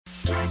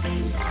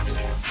Starbane's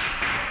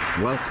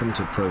Avenue. Welcome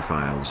to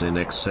Profiles in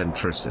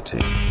Eccentricity,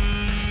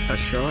 a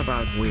show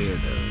about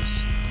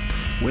weirdos.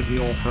 With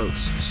your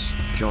hosts,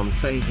 John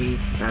Fahey,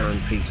 Aaron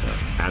Peter,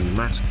 and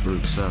Matt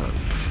Brousseau.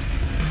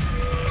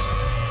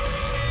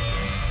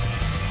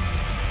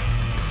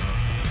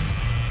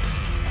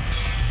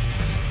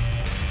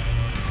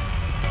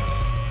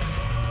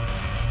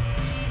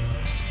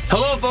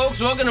 Hello, folks.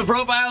 Welcome to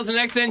Profiles in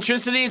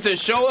Eccentricity. It's a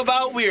show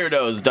about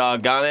weirdos,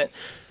 doggone it.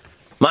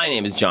 My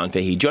name is John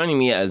Fahey. Joining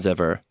me as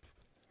ever,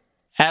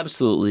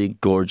 absolutely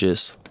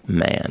gorgeous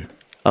man.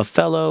 A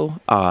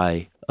fellow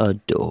I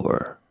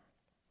adore.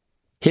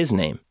 His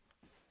name,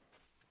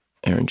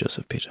 Aaron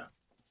Joseph Peter.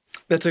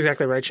 That's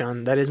exactly right,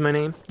 John. That is my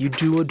name. You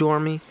do adore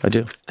me. I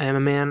do. I am a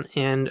man,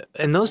 and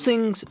those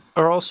things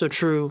are also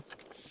true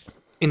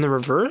in the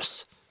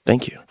reverse.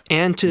 Thank you.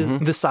 And to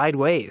the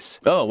sideways.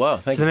 Oh, wow.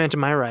 Thank To the man to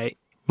my right,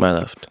 My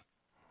left.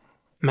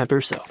 Matt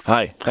Brousseau.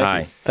 Hi.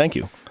 Hi. Thank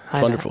you. It's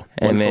Hi, wonderful.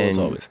 And Wonderful man, as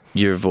always.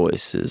 your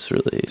voice is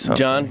really something.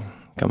 John,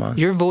 Come on.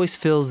 Your voice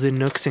fills the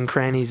nooks and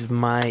crannies of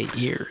my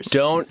ears.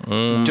 don't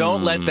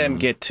let them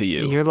get to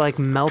you. You're like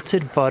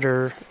melted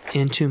butter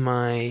into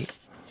my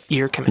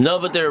ear canal. No,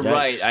 but they're Yikes.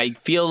 right. I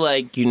feel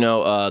like,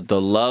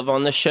 the love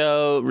on the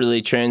show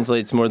really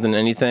translates more than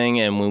anything.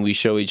 And when we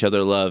show each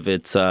other love,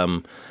 it's,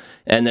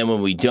 and then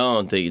when we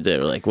don't,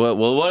 they're like, well,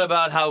 what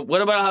about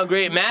how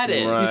great Matt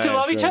is? Right. You still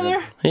love each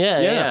other?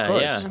 Yeah, of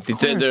course. yeah. Of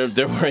course.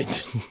 They're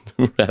worried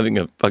we're having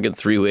a fucking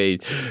three-way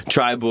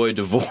tri-boy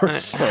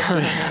divorce.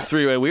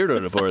 Three-way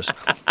weirdo divorce.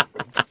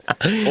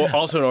 Or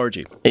also an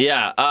orgy.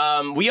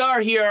 Yeah, we are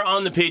here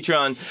on the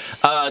Patreon.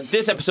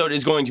 This episode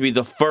is going to be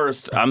the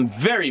first. I'm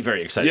very,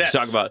 very excited Yes. to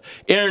talk about.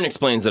 Aaron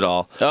Explains It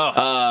All.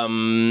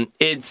 Oh.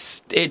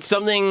 It's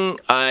something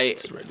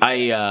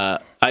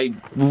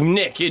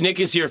Nick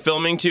is here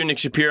filming too. Nick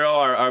Shapiro,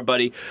 our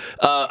buddy.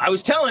 I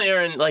was telling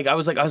Aaron,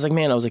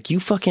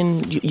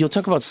 you'll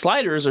talk about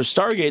Sliders or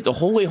Stargate the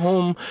whole way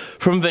home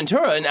from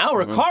Ventura, an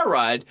hour car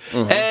ride,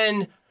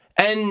 and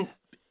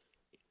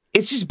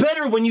it's just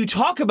better when you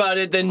talk about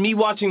it than me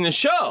watching the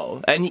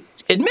show. And he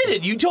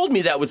admitted, you told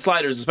me that with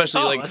Sliders,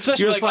 especially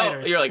especially you're with like,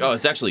 Sliders. you're like,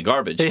 it's actually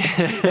garbage,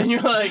 and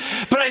you're like,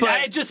 But I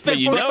had just spent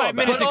you know 45 about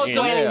minutes it.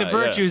 explaining the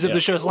virtues of the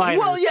show Sliders.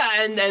 well,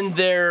 yeah, and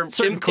their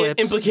Certain clips.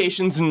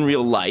 implications in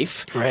real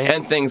life, Right.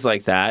 and things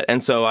like that.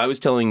 And so I was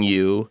telling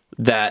you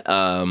that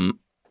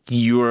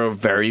you are a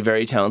very,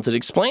 very talented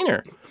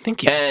explainer.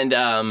 Thank you. And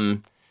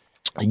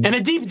And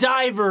a deep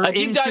diver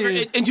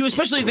into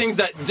especially things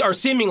that are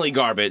seemingly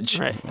garbage.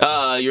 Right.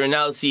 Your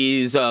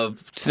analyses of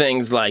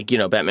things like,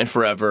 Batman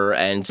Forever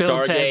and Bill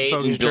and Ted's Stargate Bogus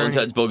and Bill and Journey.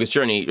 Ted's Bogus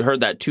Journey. Heard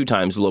that 2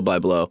 times, blow by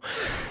blow.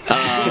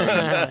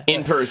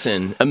 In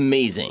person,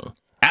 amazing.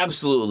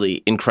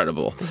 Absolutely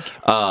incredible.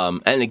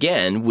 And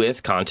again,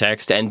 with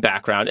context and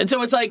background. And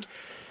so it's like,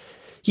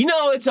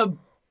 it's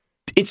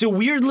a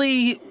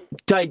weirdly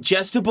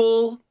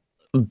digestible,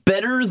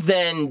 better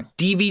than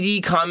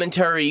DVD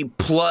commentary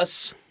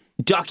plus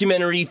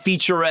documentary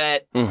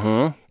featurette,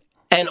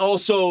 and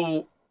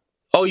also,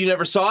 you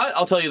never saw it?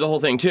 I'll tell you the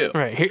whole thing too.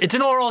 Right. Here, it's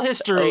an oral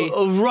history.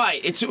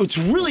 Right. It's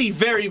really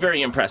very,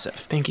 very impressive.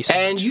 Thank you so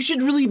And much. you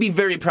should really be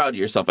very proud of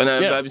yourself. And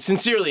I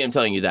sincerely am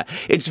telling you that.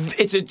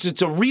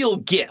 It's a real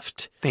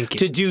gift. Thank you.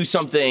 To do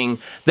something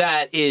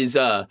that is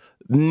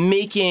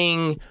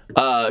making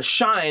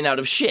shine out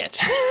of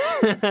shit.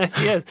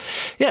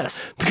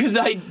 Yes. Because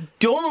I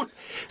don't.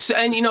 So,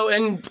 and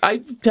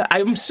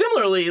I'm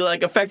similarly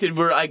affected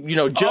where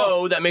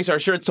Joe that makes our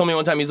shirts told me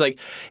one time he's like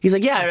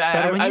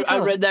better when you I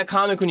tell read that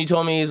comic when you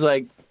told me. He's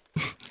like,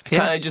 I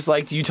kind of just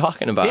liked you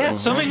talking about Yeah, it.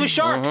 Swimming with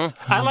Sharks.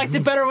 I liked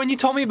it better when you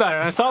told me about it.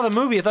 And I saw the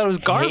movie. I thought it was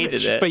garbage.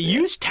 hated it. But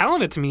you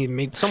telling it to me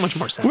made so much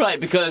more sense. Right,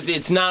 because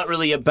it's not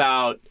really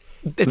about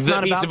It's the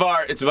not piece about of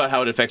art. It's about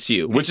how it affects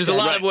you, which is a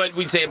lot of what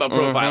we say about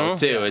profiles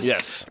too.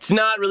 It's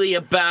not really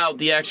about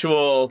the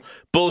actual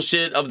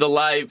bullshit of the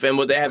life and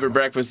what they have for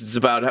breakfast. It's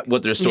about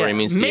what their story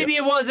means to Maybe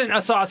you. it wasn't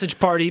a sausage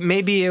party.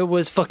 Maybe it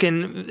was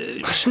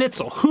fucking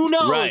schnitzel. Who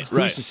knows? Right.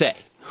 Who's to say?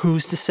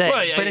 Who's to say?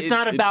 Well, yeah, but it's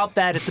not about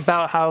that. It's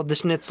about how the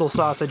schnitzel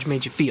sausage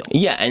made you feel.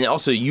 Yeah, and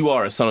also you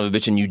are a son of a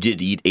bitch, and you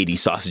did eat 80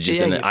 sausages,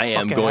 Yeah, and you I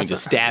am fucking going to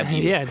asshole. stab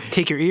you. Yeah,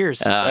 take your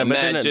ears. but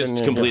Matt then- just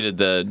then- completed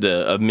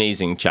the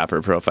amazing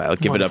Chopper profile.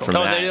 Give it up for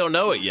Oh, Matt. they don't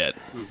know it yet.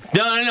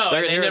 No,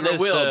 they never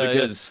will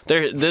because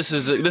this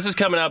is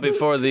coming out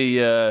before the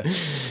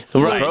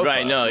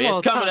right. No, Well,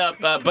 it's coming up.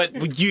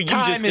 But you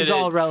time just did is it.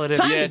 all relative.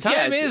 Time Yeah, is,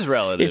 time it's- is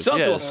relative. It's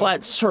also a yes.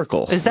 flat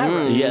circle. Is that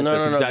right? Yeah, no,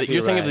 that's no. exactly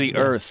You're thinking of right. the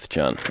Earth,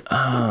 John.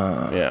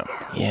 Yeah.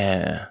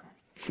 Yeah.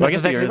 Well, I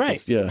guess exactly the Earth right.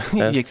 is, yeah.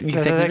 That's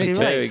exactly right.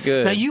 Very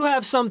good. Now you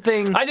have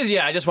something. I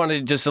just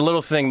wanted just a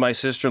little thing my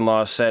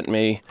sister-in-law sent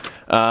me.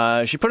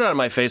 She put it on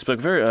my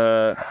Facebook,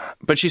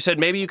 but she said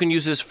maybe you can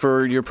use this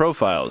for your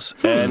profiles.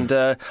 And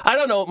I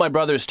don't know what my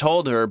brothers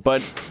told her,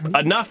 but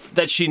enough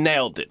that she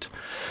nailed it.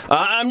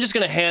 I'm just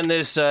going to hand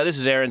this. This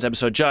is Aaron's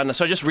episode, John.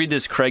 So I just read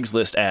this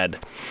Craigslist ad.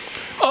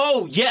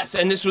 Oh, yes,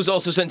 and this was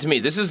also sent to me.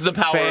 This is the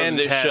power of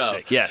this show.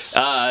 Fantastic, yes.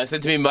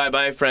 Sent to me by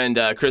my friend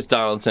Chris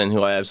Donaldson,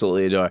 who I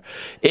absolutely adore.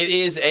 It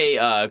is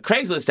a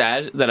Craigslist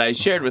ad that I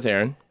shared with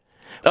Aaron,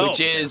 which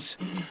is,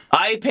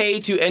 I pay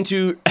to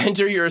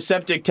enter your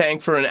septic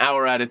tank for an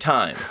hour at a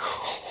time.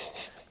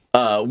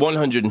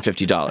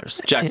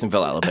 $150,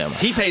 Jacksonville, Alabama.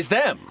 He pays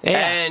them.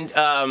 And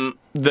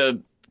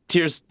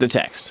here's the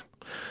text.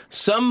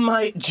 Some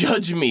might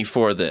judge me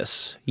for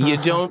this. You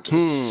don't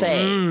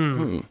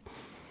say.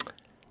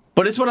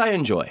 But it's what I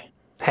enjoy.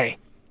 Hey.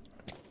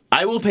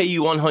 I will pay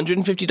you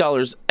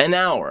 $150 an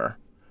hour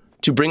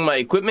to bring my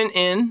equipment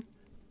in.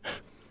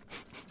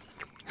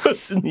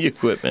 What's in the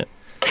equipment?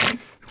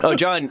 Oh,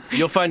 John,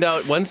 you'll find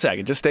out 1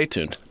 second. Just stay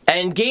tuned.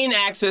 And gain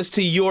access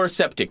to your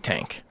septic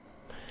tank.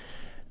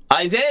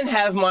 I then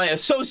have my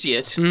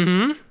associate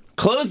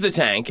close the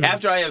tank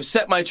after I have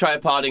set my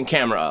tripod and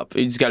camera up.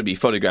 It's got to be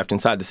photographed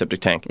inside the septic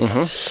tank.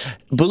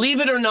 Believe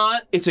it or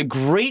not, it's a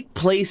great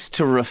place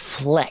to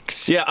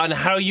reflect. Yeah, on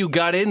how you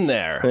got in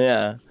there.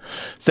 Yeah.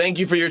 Thank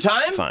you for your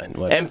time. Fine,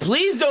 whatever. And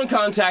please don't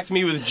contact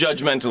me with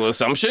judgmental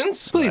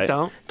assumptions. Please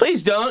don't.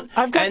 Please don't.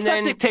 I've got And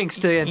then septic tanks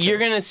to enter. You're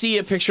going to see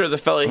a picture of the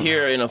fella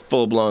here in a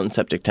full-blown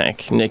septic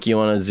tank. Nick, you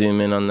want to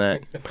zoom in on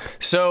that?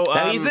 So,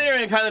 Now, he's there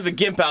in kind of a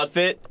gimp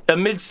outfit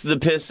amidst the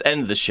piss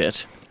and the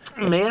shit.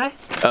 May I?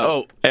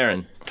 Oh,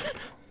 Aaron,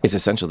 it's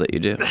essential that you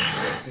do.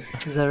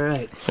 Is that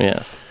right?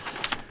 Yes.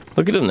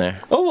 Look at him there.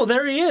 Oh, well,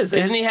 there he is.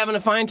 Isn't he having a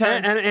fine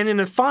time? And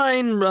in a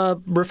fine,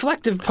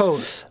 reflective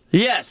pose.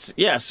 Yes.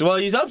 Well,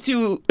 he's up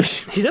to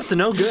He's up to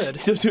no good.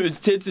 he's up to his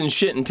tits and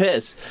shit and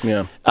piss.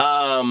 yeah.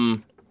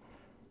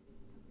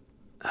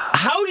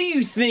 How do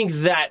you think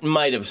that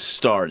might have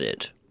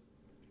started?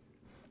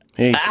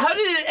 How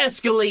did it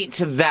escalate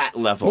to that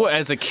level? Well,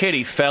 as a kid,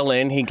 he fell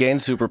in, he gained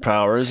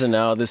superpowers, and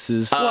now this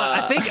is... Well,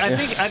 I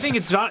think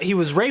it's he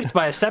was raped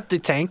by a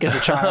septic tank as a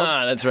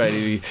child, that's right.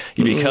 He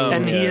become...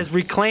 and he has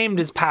reclaimed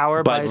his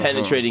power by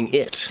penetrating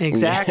it.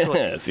 exactly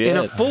Yes, in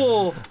a yes.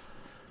 full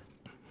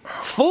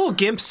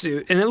gimp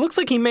suit, and it looks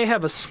like he may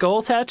have a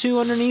skull tattoo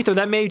underneath, or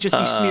that may just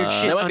be smeared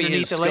shit That might be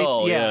underneath his the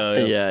skull. yeah.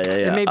 Yeah.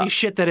 It may be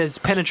shit that has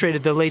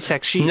penetrated the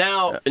latex sheet.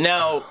 Now,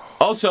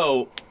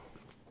 also,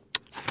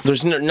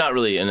 there's not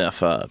really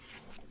enough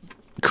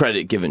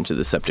credit given to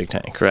the septic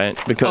tank, right?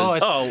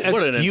 Because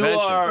what an you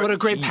invention. are What a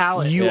great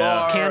palette. You Yeah.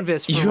 are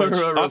Canvas for You're which-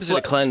 a Opposite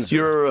of cleanser.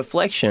 You're a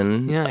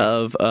reflection Yeah.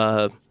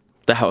 of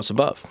the house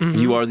above.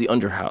 You are the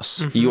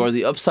underhouse. You are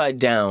the upside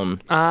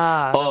down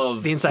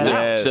of the inside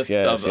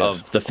out.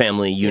 of the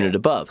family unit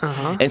above.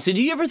 And so,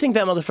 do you ever think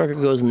that motherfucker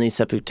goes in these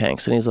septic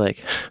tanks and he's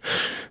like,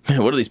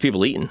 "Man, what are these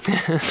people eating?"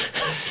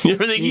 You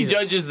ever think he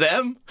judges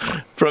them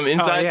from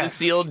inside yeah. the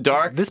sealed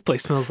dark? This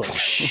place smells like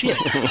shit.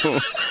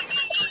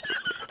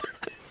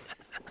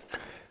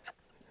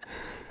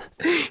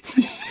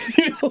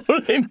 You know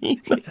what I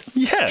mean?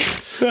 Yeah.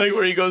 Like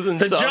where he goes in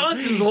The some.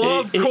 Johnsons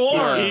love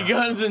corn. He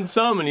goes in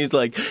some and he's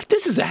like,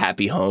 "This is a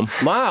happy home."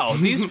 Wow,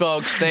 these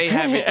folks, they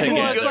have it together.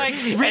 Well, it's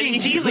like reading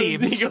tea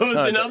leaves. He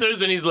goes in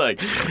others and he's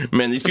like,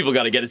 "Man, these people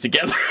got to get it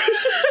together."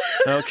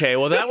 Okay,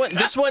 well,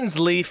 this one's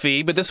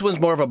leafy, but this one's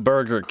more of a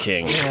Burger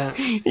King. Yeah.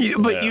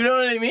 But you know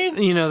what I mean?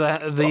 You know,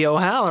 the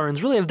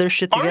O'Hallorans really have their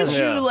shit together.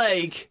 Aren't you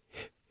like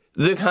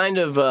the kind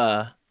of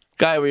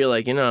guy where you're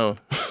like,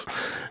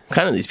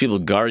 kind of these people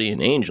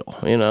guardian angel,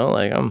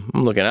 like I'm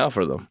looking out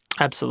for them,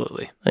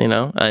 Absolutely.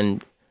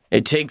 and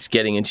it takes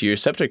getting into your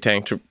septic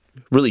tank to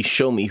really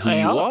show me who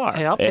you are.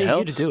 Hey, I'll pay you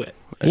helps. to do it.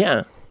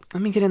 Yeah.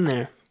 Let me get in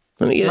there.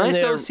 Let me get My in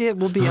there. associate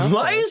will be outside.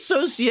 My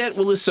associate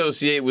will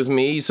associate with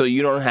me, so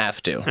you don't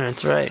have to.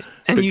 That's right.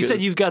 And you said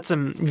Because- you've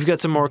got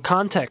some more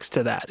context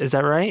to that. Is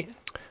that right?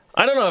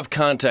 I don't know if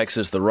context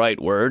is the right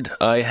word.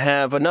 I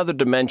have another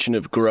dimension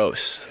of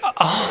gross.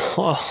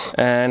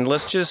 And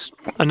let's just...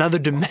 Another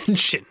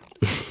dimension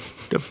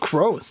of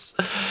gross.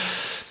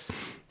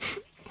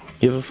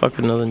 Give a fuck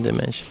another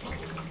dimension.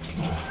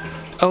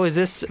 Oh, is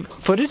this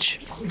footage?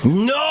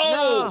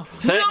 No!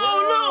 Thank-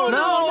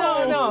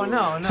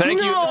 No.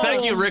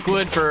 Thank you, Rick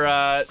Wood,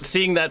 for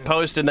seeing that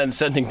post and then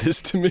sending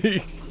this to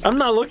me. I'm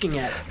not looking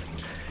at it.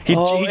 He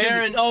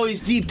Aaron,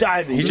 he's deep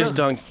diving. just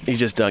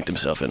dunked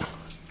himself in.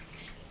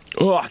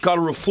 Oh, I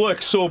gotta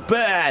reflect so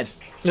bad.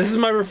 This is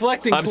my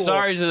reflecting I'm pool.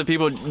 sorry to the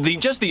people.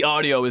 The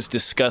audio is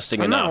disgusting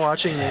I'm enough. not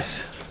watching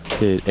this.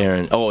 Dude,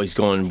 Aaron. Oh, he's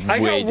going I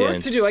way got work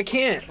down. to do. I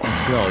can't.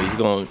 No, he's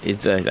going.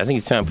 I think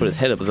it's time to put his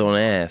head up his own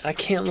ass. I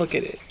can't look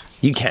at it.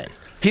 You can.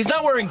 He's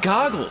not wearing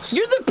goggles.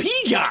 You're the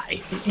pee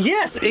guy.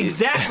 Yes,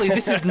 exactly.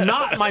 This is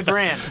not my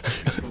brand.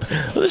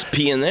 Well, there's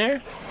pee in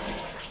there.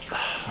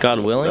 God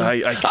willing.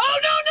 I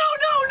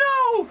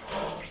Oh no!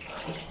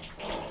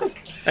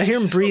 I hear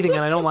him breathing and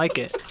I don't like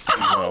it.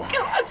 Oh!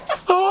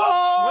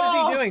 What is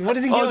he doing? What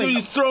is he Oh, doing? dude,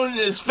 he's throwing it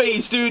in his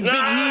face, dude. Big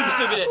heaps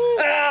of it.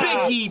 Big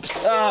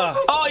heaps.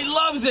 Oh, he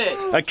loves it.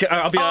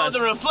 I'll be Oh, honest.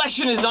 the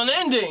reflection is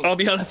unending. I'll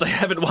be honest. I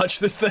haven't watched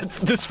this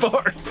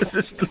far. This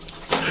is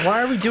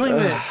Why are we doing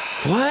this?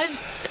 What?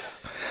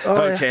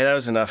 okay. That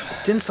was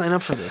enough. Didn't sign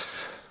up for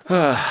this.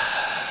 That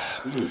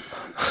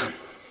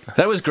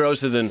was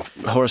grosser than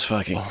horse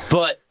fucking.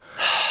 But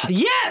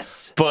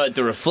Yes. but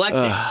the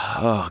reflecting.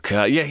 Oh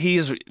god, yeah, he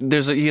has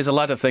a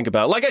lot to think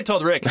about. Like I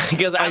told Rick,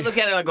 Because I look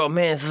at it and I go,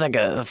 man, it's like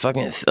a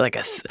fucking like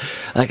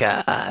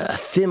a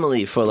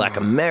simile for like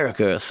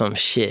America or some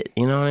shit.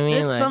 You know what I mean?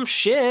 It's Like, some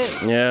shit.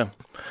 yeah.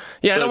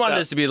 Yeah, I So don't want it's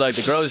this to be like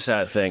the gross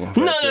sad thing. no,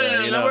 but,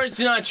 no, you know. we're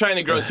not trying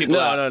to gross people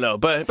out. No.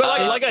 But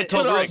like I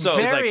told but Rick, also-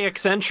 it's Very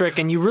eccentric,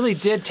 and you really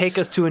did take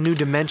us to a new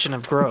dimension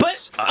of gross.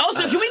 But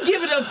also, can we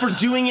give it up for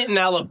doing it in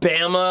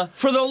Alabama?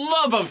 For the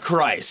love of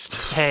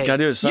Christ. hey, gotta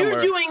do it somewhere.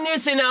 You're doing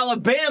this in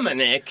Alabama,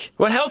 Nick.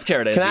 What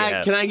healthcare does he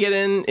have? Can I get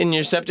in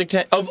your septic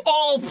tank? Of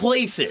all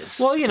places.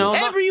 Well, you know,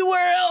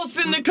 everywhere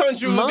else in the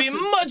country would be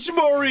much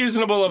more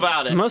reasonable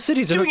about it. most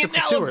cities are doing hooked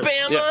it up in to sewers.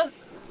 Alabama?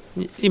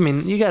 I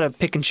mean, you got to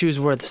pick and choose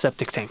where the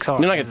septic tanks are.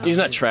 He's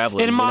not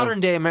traveling. In you know? modern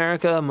day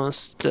America,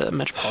 most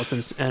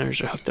metropolitan centers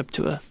are hooked up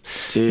to a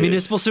Dude.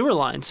 municipal sewer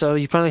line, so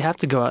you probably have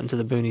to go out into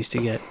the boonies to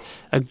get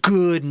a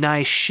good,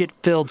 nice,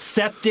 shit-filled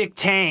septic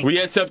tank. We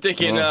had septic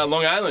in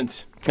Long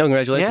Island. Oh,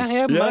 congratulations.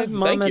 Yeah, my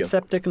mom thank had you.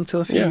 septic until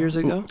a few years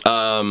ago.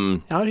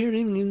 Out here,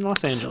 even in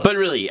Los Angeles. But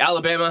really,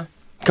 Alabama,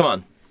 come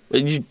on.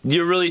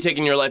 You're really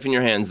taking your life in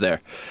your hands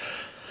there.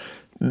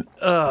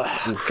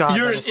 God,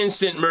 You're that an is-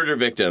 instant murder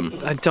victim.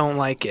 I don't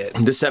like it.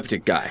 The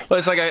septic guy. Well,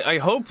 it's like I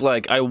hope,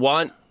 like I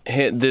want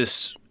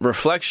this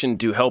reflection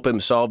to help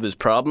him solve his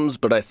problems,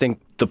 but I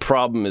think the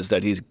problem is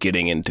that he's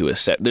getting into a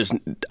set.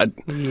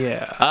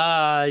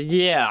 Yeah.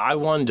 Yeah, I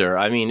wonder.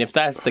 I mean, if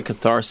that's the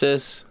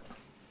catharsis,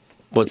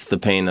 what's the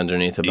pain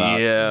underneath about?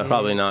 Yeah.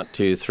 Probably not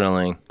too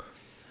thrilling.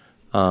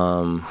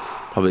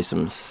 Probably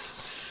some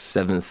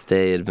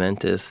Seventh-day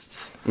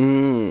Adventists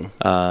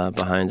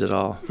behind it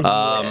all.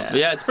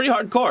 Yeah, it's pretty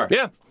hardcore.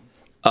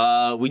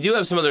 Yeah. We do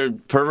have some other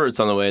perverts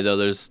on the way, though.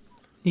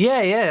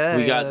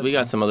 We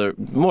got some other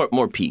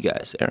more P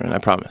guys, Aaron. I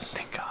promise.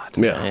 Thank God.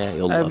 Yeah,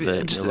 you'll love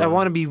it. I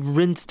want to be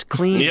rinsed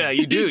clean. Yeah,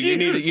 you do. You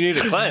need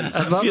a cleanse.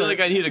 I feel like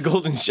I need a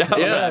golden shower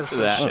after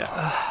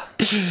that.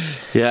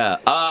 Yeah.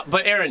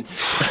 But Aaron,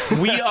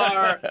 we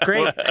are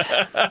Great.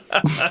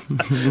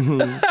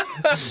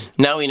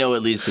 now we know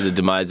what leads to the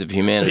demise of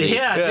humanity.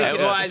 Yeah, And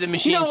why the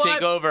machines You know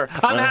take what? over.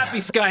 I'm happy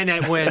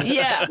Skynet wins.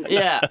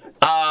 Yeah.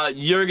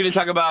 You're going to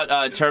talk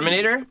about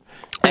Terminator.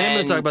 I am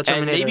gonna talk about And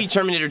Terminator. maybe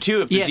Terminator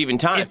 2 if there's even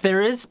time. If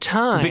there is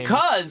time.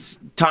 Because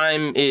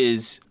time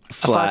is a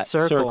flat flat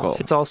circle.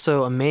 It's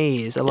also a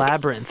maze, a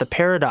labyrinth, a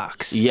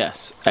paradox.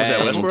 Yes. Is that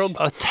And Westworld?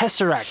 A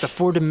tesseract, a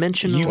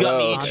four-dimensional You got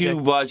me object. to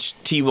watch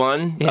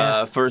T1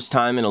 Yeah. first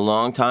time in a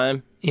long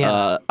time.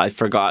 Yeah. I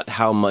forgot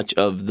how much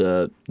of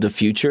the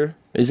future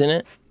is in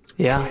it.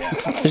 Yeah.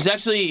 There's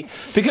actually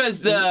because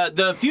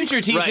the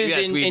future teases Right,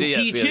 yes, in we did, yes,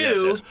 we T2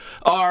 did, yes.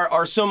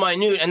 are so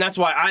minute, and that's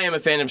why I am a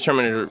fan of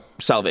Terminator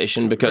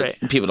Salvation because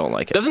Right. people don't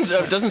like it.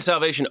 Doesn't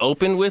Salvation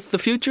open with the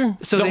future?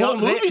 So The they whole all,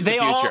 movie's they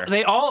the all future.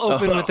 they all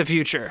open with the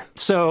future.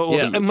 So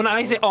Yeah. and when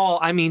I say all,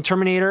 I mean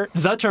Terminator,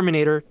 The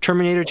Terminator,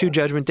 Terminator 2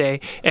 Judgment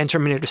Day, and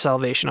Terminator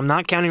Salvation. I'm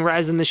not counting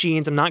Rise of the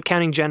Machines. I'm not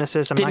counting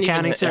Genesis. I'm Didn't not even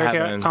counting Sarah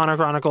happen. Connor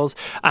Chronicles.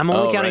 I'm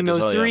only Oh, counting right,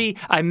 those those all, three.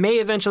 I may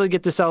eventually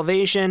get to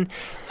Salvation,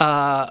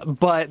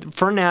 but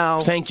for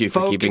now, Thank you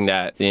for keeping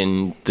that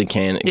in the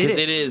canon because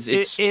it is.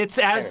 It's It's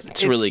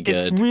really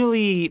It's good.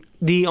 really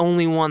the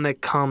only one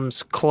that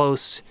comes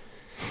close.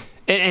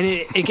 And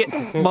it get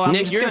well. I'm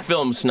Nick, just you're gonna, a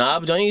film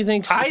snob, don't you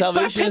think? I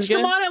Salvation is pitched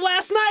him good. on it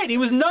last night. He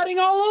was nutting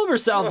all over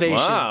Salvation.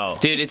 Wow.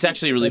 Dude, it's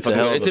actually really That's a fucking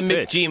hell good. of It's a a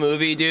pitch. McG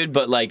movie, dude.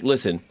 But like,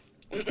 listen,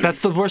 That's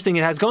the worst thing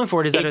it has going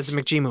for it is that it's a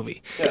McG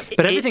movie.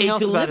 But everything it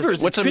else about it delivers.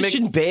 is What's a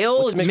Christian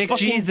Bale? It's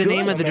McG is the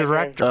name of the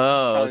director.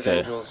 Oh,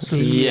 okay.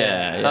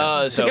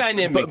 Yeah. It's a So guy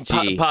named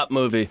McG. Pop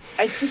movie.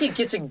 I think it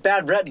gets a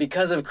bad rep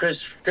because of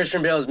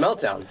Christian Bale's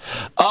meltdown.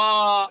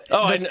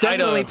 That's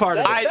definitely part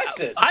of it. That affects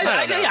it.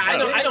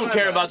 I don't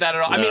care about that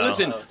at all. I mean,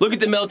 listen, look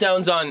at the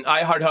meltdowns on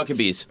I Heart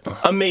Huckabees.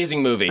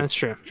 Amazing movie. That's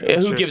true.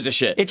 Who gives a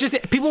shit? It just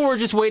people were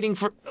just waiting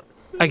for.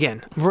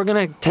 Again, we're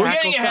gonna. We're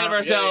getting ahead of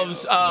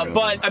ourselves,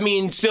 but I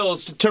mean, still,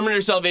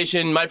 Terminator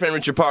Salvation. My friend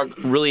Richard Park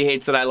really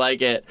hates that I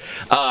like it.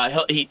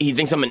 He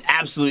thinks I'm an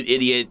absolute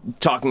idiot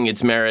talking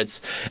its merits,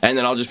 and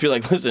then I'll just be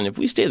like, listen, if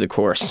we stay the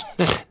course.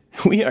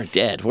 We are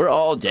dead. We're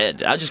all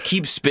dead. I'll just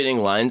keep spitting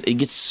lines. He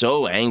gets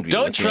so angry.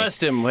 Don't with me.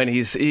 trust him when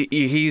he's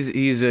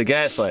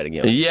gaslighting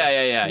you.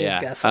 Yeah.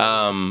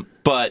 gaslighting.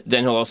 But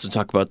then he'll also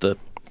talk about the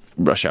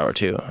Rush Hour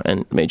 2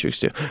 and Matrix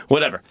 2.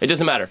 Whatever. It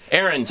doesn't matter.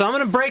 Aaron, So I'm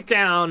gonna break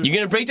down. you're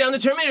gonna break down the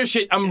Terminator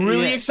shit. I'm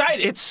really Yeah.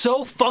 excited. It's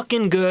so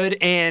fucking good,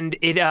 and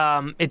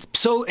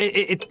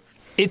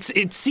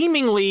it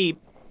seemingly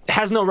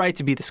has no right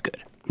to be this good.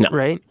 No.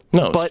 Right?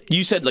 No, but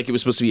you said like it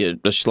was supposed to be a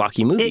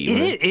schlocky movie.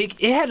 right?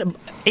 it had an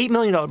 $8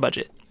 million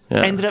budget.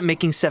 Yeah. Ended up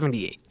making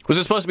 78. Was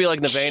it supposed to be like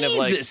in the vein of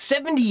like? Jesus,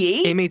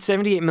 78? It made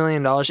 $78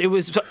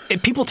 million.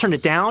 People turned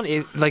it down.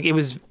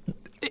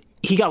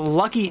 He got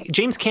lucky.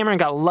 James Cameron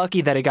got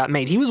lucky that it got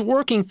made. He was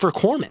working for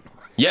Corman.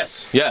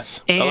 Yes.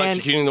 And-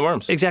 Electrocuting the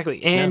Worms.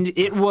 Exactly. And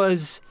it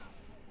was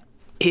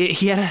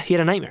he had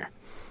a nightmare.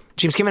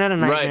 James Cameron had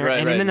a nightmare, Right.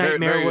 and in the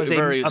nightmare was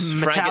very a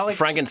metallic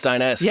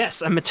Frankenstein-esque.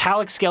 Yes, a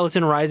metallic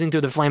skeleton rising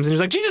through the flames, and he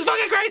was like, Jesus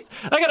fucking Christ!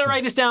 I gotta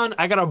write this down.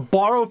 I gotta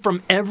borrow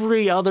from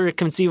every other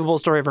conceivable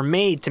story ever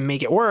made to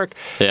make it work.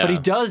 Yeah. But he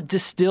does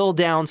distill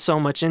down so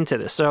much into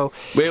this. So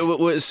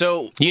Wait,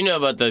 so You know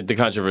about the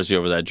controversy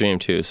over that dream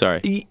too. Sorry.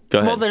 Go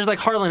ahead. well, there's like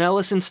Harlan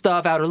Ellison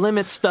stuff, Outer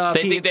Limits stuff.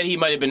 They think that he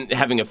might have been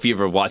having a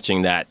fever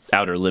watching that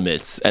Outer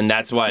Limits, and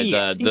that's why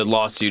the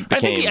lawsuit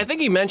became. I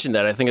think he mentioned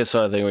that. I think I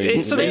saw a thing where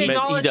he So they mentioned-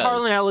 acknowledge does.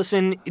 Harlan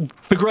Ellison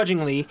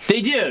begrudgingly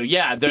They do,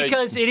 yeah.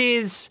 because it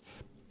is.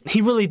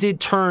 He really did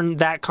turn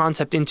that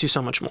concept into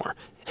so much more.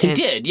 He And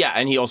did, yeah,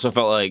 and he also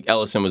felt like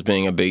Ellison was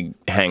being a big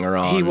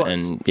hanger-on. He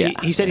was. And, yeah,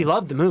 He said he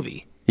loved the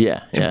movie.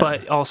 Yeah.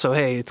 But also,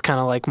 hey, it's kind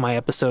of like my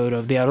episode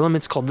of The Outer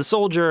Limits called The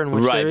Soldier, in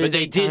which right, there but is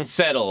they a did time-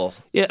 settle.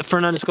 for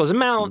an undisclosed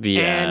amount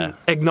Yeah. and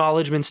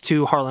acknowledgments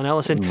to Harlan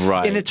Ellison.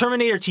 Right. In the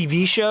Terminator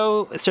TV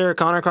show, Sarah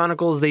Connor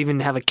Chronicles, they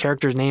even have a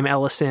character's name,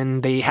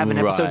 Ellison. They have an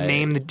episode Right.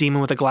 named The Demon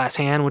with a Glass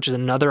Hand, which is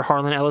another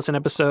Harlan Ellison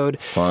episode.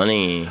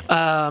 Funny.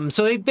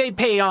 So they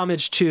pay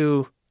homage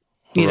to,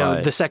 you know,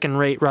 Right. the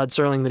second-rate Rod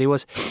Serling that he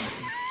was.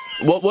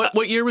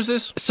 What year was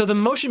this? So the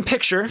motion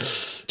picture,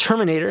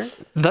 Terminator,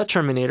 The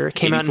Terminator,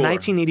 came out in 84.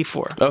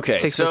 1984. Okay,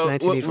 Takes so place in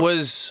 1984.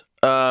 was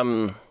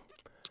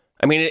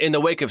I mean, in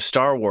the wake of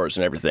Star Wars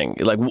and everything,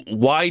 like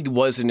why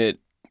wasn't it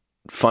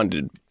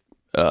funded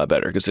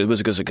better?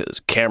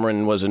 Because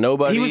Cameron was a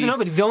nobody. He was a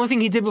nobody. The only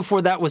thing he did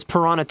before that was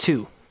Piranha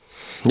 2.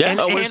 Yeah.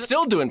 Oh, we're and-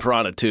 still doing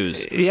Piranha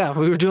 2s. Yeah,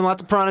 we were doing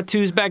lots of Piranha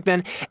 2s back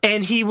then.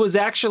 And he was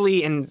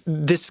actually, and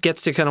this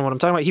gets to kind of what I'm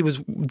talking about, he was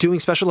doing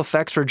special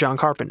effects for John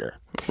Carpenter.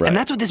 Right. And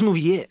that's what this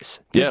movie is.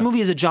 This Yeah. movie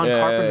is a John Yeah,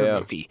 Carpenter yeah.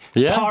 movie.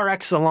 Yeah. Par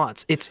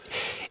excellence.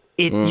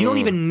 You don't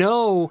even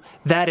know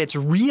that it's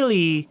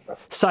really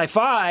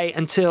sci-fi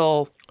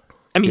until...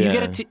 I mean, you Yeah.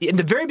 get it in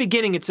the very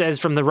beginning. It says,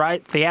 "From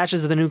the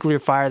ashes of the nuclear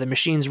fire, the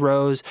machines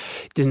rose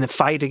in the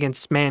fight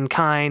against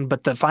mankind,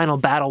 but the final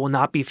battle will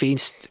not be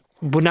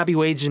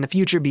waged in the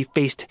future, be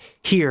faced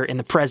here in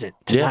the present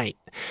tonight."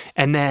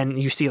 And then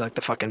you see like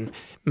the fucking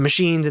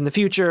machines in the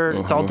future.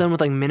 It's all done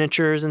with like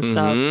miniatures and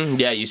stuff.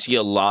 Yeah, you see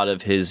a lot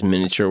of his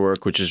miniature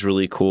work, which is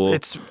really cool.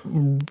 It's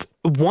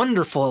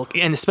wonderful,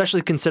 and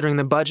especially considering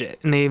the budget.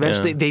 And they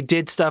eventually they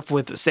did stuff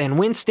with Stan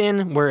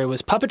Winston where it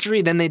was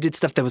puppetry. Then they did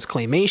stuff that was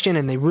claymation,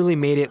 and they really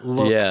made it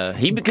look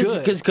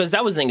because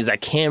that was the thing, is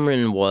that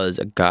Cameron was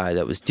a guy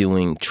that was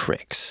doing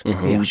tricks.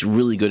 He was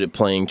really good at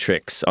playing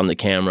tricks on the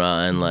camera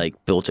and like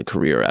built a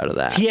career out of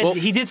that.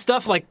 He did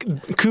stuff like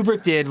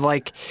Kubrick did,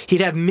 like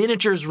he'd have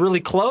miniatures really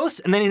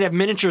close and then he'd have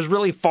miniatures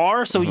really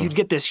far, so you'd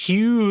get this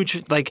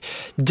huge like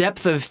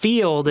depth of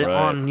field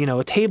on, you know,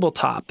 a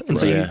tabletop, and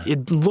so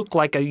it looked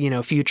like a,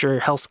 future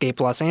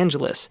hellscape Los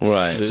Angeles.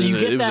 Right. So you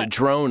get it was that. a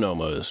drone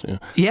almost. Yeah.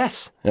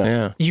 Yes.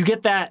 Yeah. You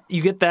get that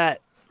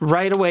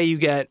right away. You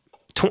get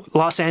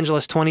Los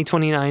Angeles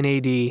 2029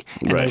 AD, and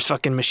there's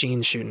fucking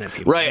machines shooting at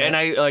people. Right, and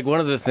I like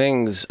one of the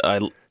things I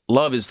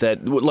love is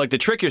that like the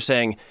trick you're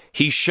saying,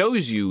 he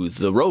shows you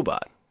the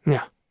robot.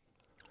 Yeah.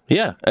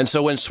 Yeah. And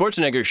so when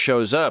Schwarzenegger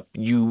shows up,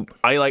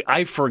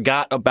 I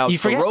forgot about You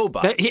forget the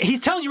robot.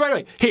 He's telling you right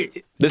away. Here,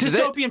 This is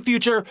it. dystopian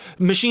future.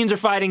 Machines are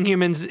fighting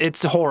humans.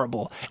 It's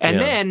horrible. And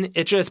then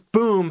it just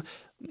boom,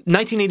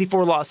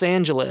 1984 Los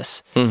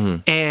Angeles.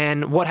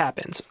 And what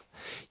happens?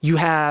 You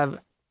have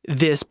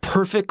this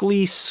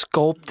perfectly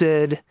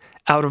sculpted,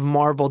 out of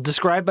marble,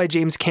 described by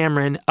James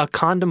Cameron, a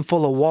condom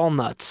full of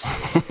walnuts.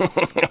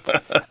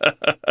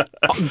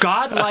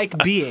 Godlike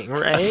being,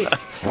 right?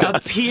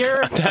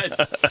 Appear.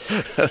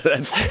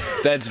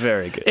 That's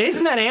very good.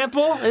 Isn't that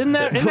ample? Isn't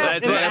that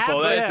That's ample.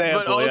 That's But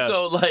ample. yeah.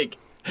 also, like,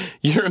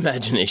 your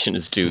imagination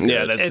is too good.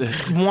 Yeah, that's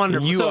It's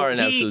wonderful. You So are an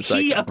absolute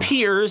he psycho.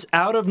 appears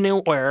out of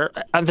nowhere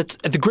at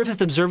the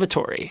Griffith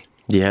Observatory.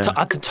 Yeah.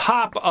 At the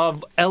top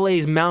of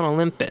LA's Mount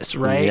Olympus,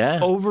 right? Yeah.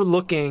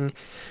 Overlooking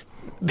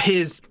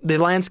the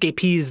landscape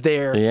he's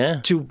there Yeah.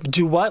 to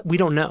do what? We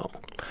don't know.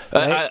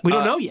 Right? We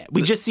don't know yet.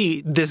 We just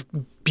see this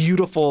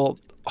beautiful,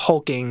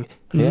 hulking,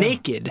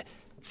 naked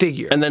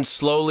figure. And then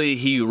slowly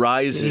he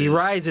rises. he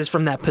rises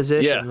from that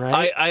position, Yeah,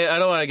 right? I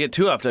don't want to get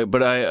too off topic,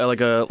 but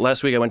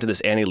last week I went to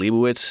this Annie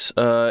Leibovitz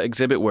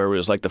exhibit where it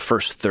was like the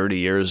first 30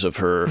 years of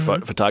her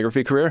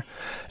photography career,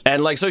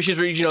 and like so she's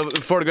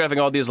photographing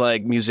all these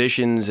like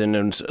musicians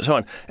and so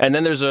on, and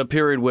then there's a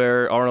period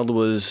where Arnold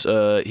was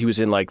he was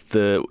in like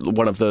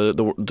one of the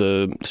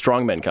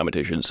strongmen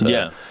competitions,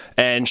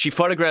 and she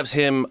photographs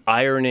him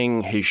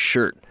ironing his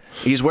shirt.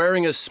 He's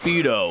wearing a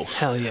Speedo.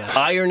 Hell yeah.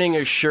 Ironing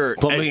a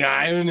shirt.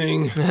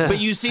 ironing. But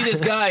you see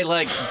this guy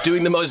like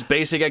doing the most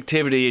basic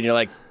activity, and you're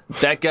like,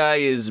 that guy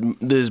is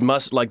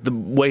like the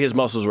way his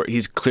muscles work.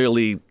 He's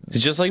clearly It's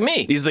just like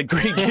me. he's the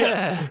Greek.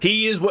 Yeah.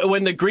 He is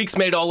when the Greeks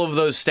made all of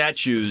those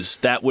statues.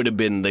 That would have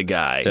been the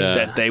guy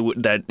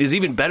that is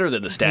even better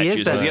than the statues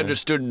because he better.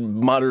 understood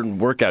modern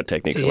workout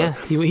techniques. Yeah,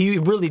 he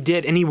really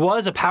did. And he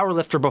was a power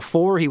lifter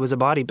before he was a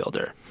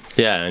bodybuilder.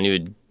 Yeah, and he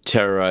would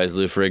terrorize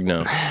Lou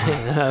Ferrigno.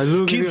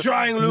 Keep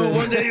trying, Lou.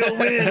 One day you'll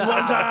win.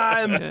 One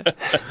time.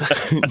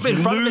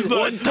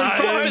 One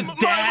time. His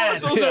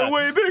dad. My muscles are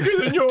way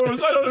bigger than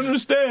yours. I don't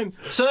understand.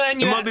 So then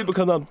you. My people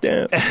come up.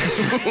 Damn.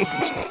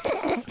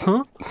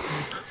 Huh?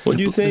 What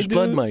do you say, There's dude?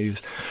 blood in my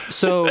ears.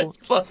 So.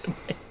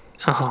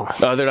 Oh,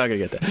 they're not gonna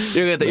get that.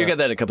 You get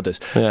that in a couple days.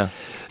 Yeah.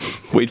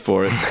 Wait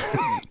for it.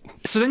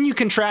 So then you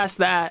contrast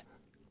that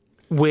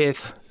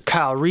with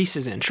Kyle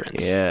Reese's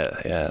entrance.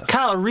 Yeah.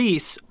 Kyle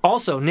Reese,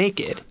 also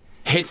naked,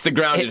 Hits the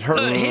ground. It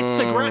hurts.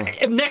 hits the ground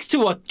next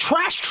to a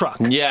trash truck.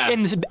 Yeah.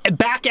 In the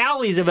back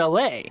alleys of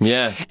L.A.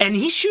 Yeah. And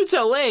he shoots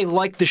L.A.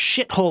 like the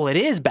shithole it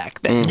is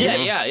back then.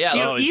 Yeah. You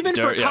know, it's even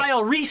dirt, for yeah.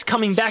 Kyle Reese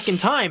coming back in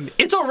time,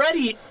 it's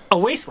already a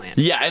wasteland.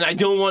 Yeah, and I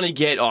don't want to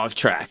get off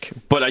track,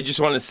 but I just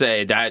want to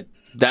say that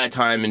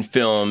time in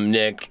film,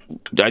 Nick,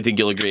 I think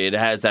you'll agree, it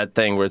has that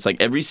thing where it's like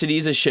every city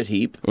is a shit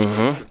heap.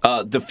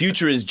 Mm-hmm. The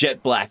future is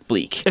jet black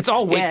bleak. It's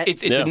all wet.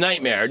 It's a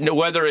nightmare. No,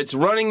 whether it's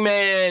Running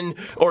Man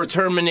or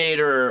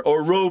Terminator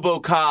or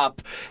RoboCop,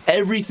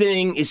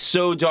 everything is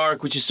so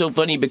dark, which is so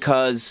funny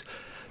because,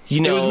 you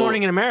know... It was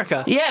Morning in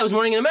America. Yeah, it was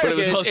Morning in America. But it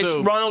was also-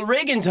 it's Ronald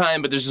Reagan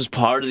time, but there's this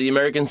part of the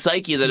American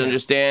psyche that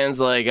understands,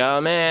 like,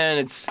 oh man,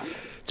 it's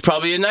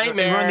probably a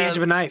nightmare. We're on the edge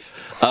of a knife.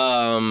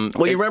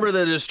 Well, you remember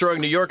the Destroying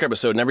New York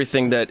episode and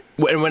everything that,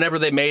 whenever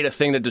they made a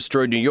thing that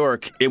destroyed New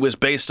York, it was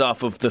based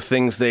off of the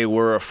things they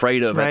were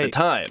afraid of at the Right.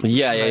 time.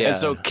 Yeah. And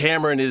so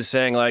Cameron is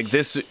saying, like,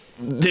 this, if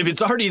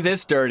it's already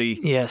this dirty.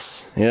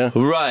 Yes. Yeah.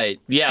 Right.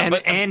 Yeah.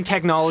 And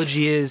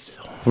technology is...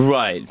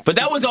 Right. But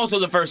that was also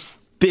the first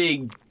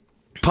big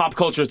pop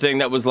culture thing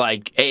that was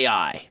like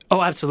AI.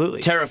 Oh,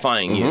 absolutely.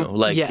 Terrifying you.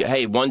 Like, Yes.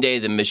 hey, one day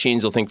the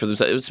machines will think for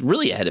themselves. It was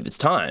really ahead of its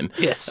time.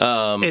 Yes.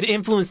 It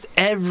influenced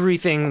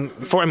everything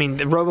the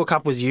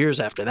RoboCop was years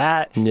after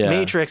that. Yeah.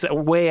 Matrix,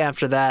 way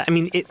after that. I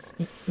mean,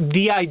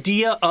 the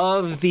idea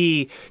of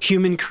the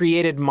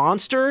human-created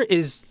monster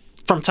is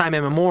from time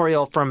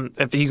immemorial, from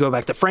if you go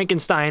back to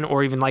Frankenstein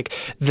or even like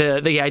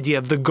the idea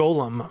of the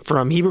golem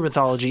from Hebrew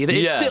mythology.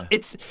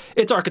 It's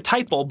it's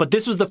archetypal, but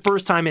this was the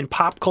first time in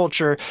pop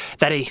culture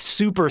that a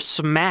super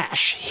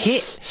smash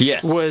hit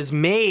was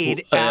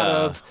made out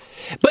of...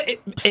 But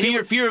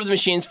fear of the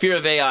machines, fear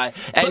of AI,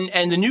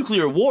 and the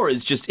nuclear war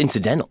is just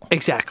incidental.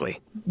 Exactly.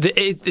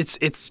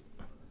 It's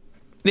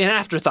an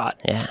afterthought,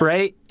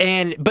 right?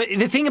 But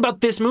the thing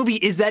about this movie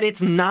is that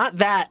it's not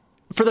that.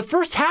 For the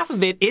first half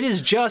of it, it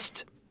is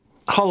just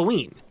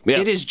Halloween. Yeah.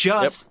 It is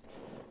just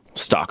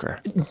Stalker.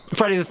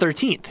 Friday the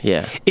 13th.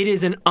 Yeah. It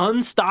is an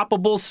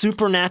unstoppable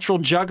supernatural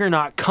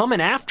juggernaut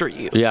coming after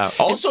you. Yeah.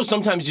 Also,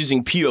 sometimes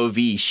using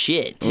POV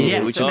shit, too,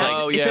 Yes, which is and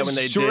like that's- when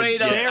they did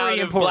straight up Very out of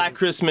important. Black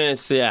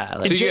Christmas. Yeah.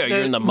 Like, So you're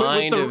in the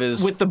mind of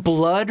his... with the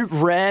blood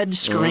red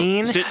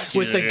screen,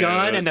 with the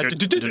gun, and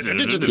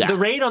the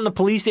raid on the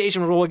police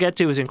station, which we'll get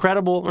to, is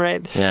incredible,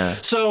 right? Yeah.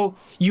 So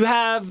you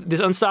have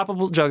this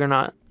unstoppable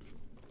juggernaut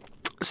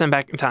sent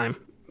back in time,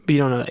 but you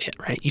don't know that yet,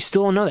 right? You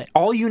still don't know that.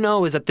 All you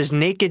know is that this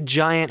naked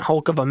giant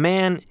hulk of a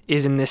man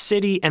is in this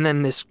city, and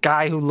then this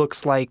guy who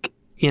looks like,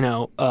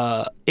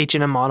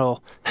 H&M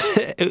model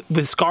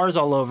with scars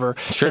all over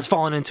has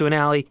fallen into an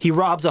alley. He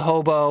robs a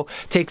hobo,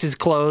 takes his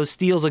clothes,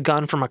 steals a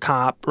gun from a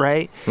cop,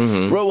 right?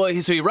 Well,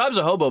 so he robs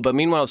a hobo, but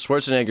meanwhile,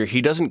 Schwarzenegger,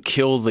 he doesn't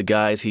kill the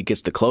guys he gets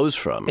the clothes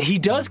from. He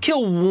does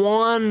kill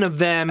one of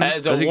them.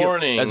 as a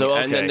warning. And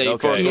then they and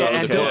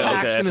Bill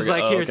Paxton is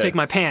like, here, take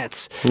my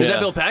pants. Is that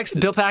Bill Paxton?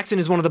 Bill Paxton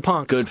is one of the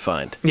punks. Good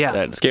find. Yeah.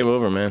 That's Game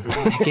over, man.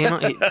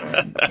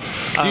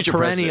 Future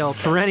perennial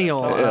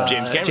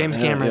James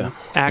Cameron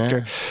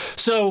actor.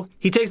 So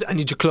he takes, I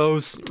need your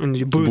clothes and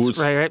your boots,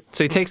 right?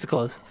 So he takes the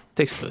clothes,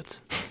 takes the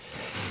boots.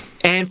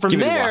 And from Give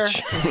me the there,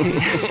 watch.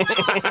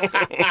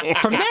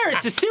 from there,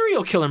 it's a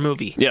serial killer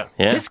movie. Yeah.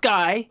 This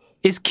guy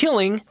is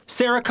killing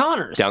Sarah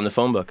Connors. Down the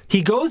phone book.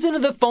 He goes into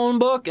the phone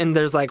book, and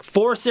there's like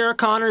 4 Sarah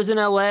Connors in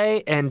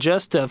L.A., and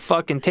just to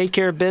fucking take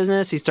care of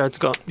business, he starts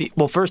going...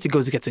 Well, first he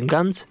goes to get some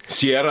guns.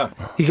 Sierra.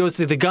 He goes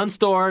to the gun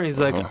store, and he's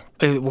like,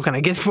 "Hey, what can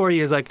I get for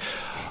you?" He's like,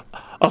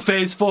 "A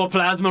Phase 4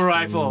 plasma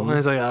rifle." And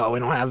he's like, "Oh, we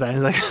don't have that."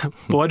 He's like,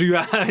 "What do you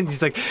have?" And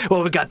he's like,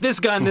 "Well, we got this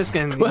gun, this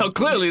gun." Well,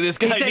 clearly this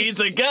guy takes- needs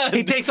a gun.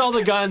 He takes all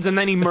the guns, and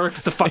then he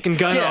murks the fucking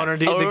gun owner,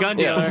 the gun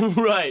dealer.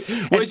 Right.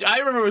 Which I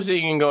remember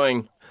seeing and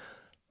going,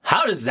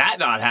 how does that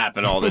not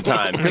happen all the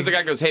time? Because the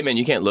guy goes, hey, man,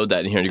 you can't load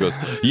that in here. And he goes,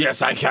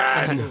 yes, I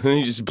can. And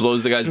he just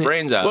blows the guy's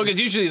brains out. Well,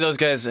 because usually those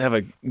guys have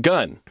a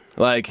gun.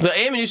 Like, the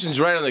ammunition's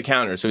right on the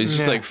counter, so he's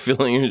just like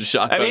filling his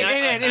shotgun.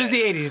 It was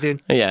the 80s,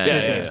 dude.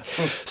 Yeah.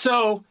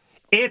 So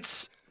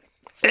it's...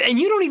 And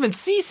you don't even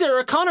see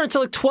Sarah Connor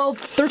until like 12,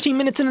 13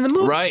 minutes into the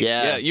movie. right.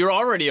 Yeah. You're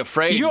already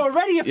afraid. You're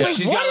already afraid.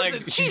 She's What got is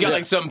like it? she's got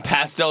like some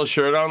pastel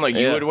shirt on like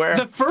you Yeah. would wear.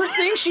 The first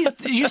thing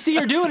you see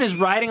her doing is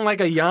riding like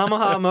a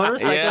Yamaha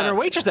motorcycle Yeah. in her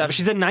waitress outfit.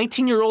 She's a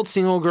 19-year-old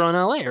single girl in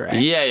LA, right?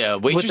 yeah.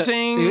 With the-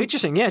 Waitressing.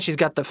 Waitressing, yeah. She's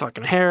got the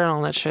fucking hair and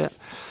all that shit.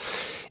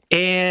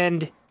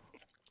 And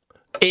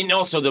And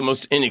also the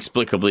most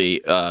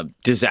inexplicably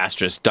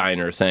disastrous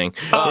diner thing.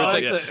 Where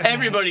it's like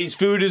everybody's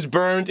food is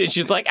burnt, and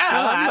she's like,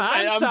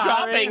 I'm sorry.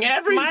 dropping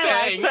everything. My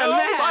life's a oh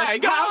mess. my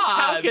God.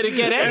 How could it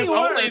get any If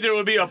worse? only there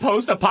would be a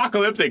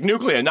post-apocalyptic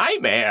nuclear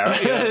nightmare.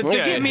 To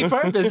give me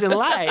purpose in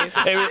life.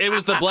 It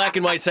was the black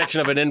and white section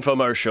of an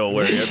infomercial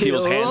where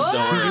people's hands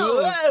don't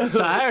work.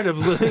 Tired of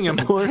living a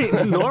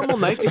normal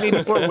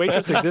 1984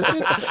 waitress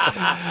existence?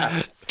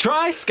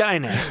 Try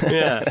Skynet.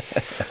 Yeah.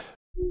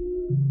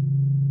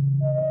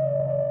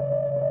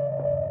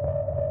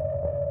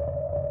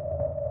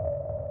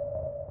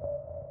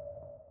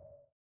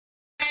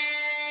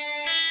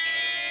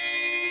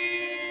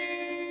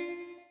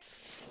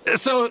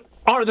 So,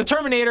 the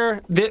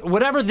Terminator,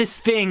 whatever this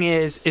thing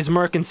is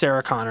murking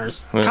Sarah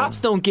Connors.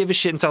 Cops don't give a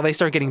shit until they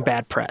start getting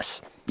bad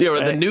press. Yeah, or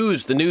the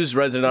news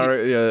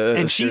resident.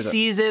 And she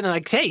sees it and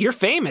like, hey, you're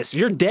famous.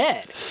 You're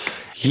dead.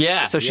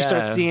 Yeah. So she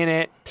starts seeing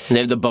it. And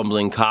they have the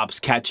bumbling cops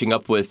catching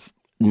up with,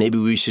 maybe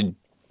we should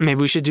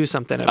do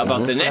something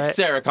about the next right?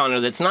 Sarah Connor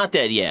that's not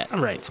dead yet.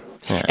 Right.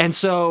 Yeah. And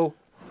so,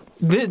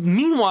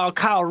 meanwhile,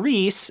 Kyle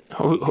Reese,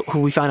 who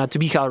we find out to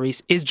be Kyle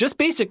Reese, is just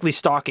basically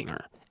stalking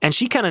her. And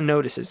she kind of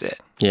notices it.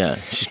 Yeah,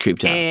 she's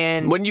creeped out.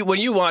 And when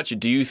you watch it,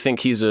 do you think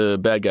he's a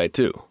bad guy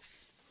too?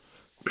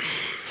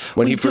 I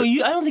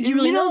don't think you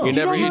really know. You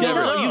never don't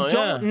know. You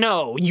don't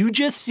know. You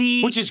just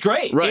see, Which is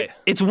great. Right.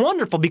 It's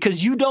wonderful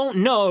because you don't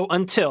know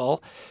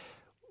until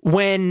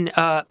when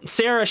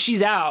Sarah,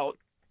 she's out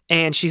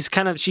and she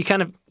kind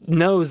of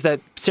knows that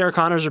Sarah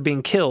Connors are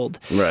being killed.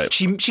 Right.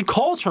 She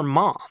calls her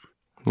mom.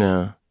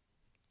 Yeah.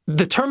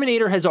 The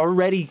Terminator has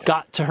already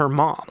got to her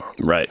mom.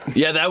 Right.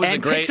 Yeah, that was And a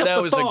great picks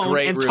up the phone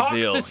and reveal.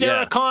 talks to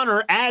Sarah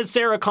Connor as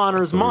Sarah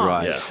Connor's mom,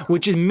 Right. Yeah.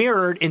 which is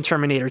mirrored in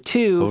Terminator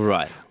 2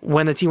 Right.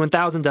 when the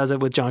T-1000 does it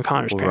with John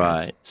Connor's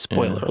parents. Right.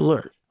 Spoiler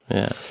alert.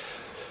 Yeah.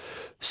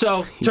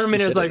 So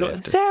Terminator's said it like,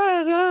 after.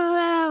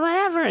 Sarah,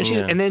 whatever.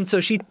 And then so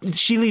she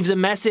leaves a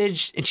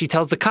message and she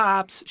tells the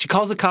cops. She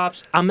calls the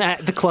cops. I'm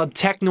at the club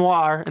Tech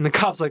Noir. And the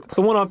cop's like,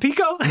 the one on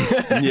Pico?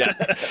 Yeah.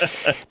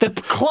 The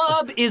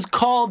club is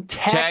called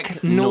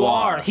Tech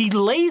Noir. He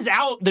lays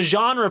out the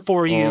genre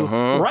for you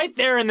right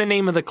there in the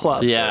name of the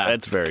club. Yeah.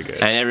 That's very good.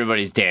 And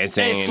everybody's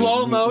dancing. And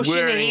slow motion,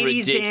 wearing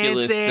 80s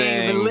ridiculous dancing,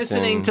 and things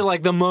listening to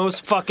like the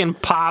most fucking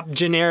pop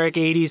generic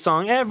 80s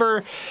song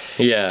ever.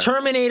 Yeah.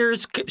 Terminator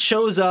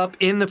shows up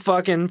in the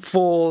fucking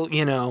full,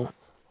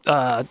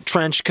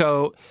 trench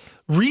coat.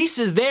 Reese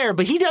is there,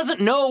 but he doesn't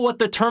know what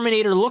the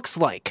Terminator looks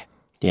like.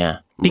 Yeah.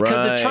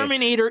 Because Right. the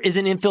Terminator is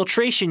an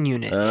infiltration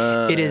unit.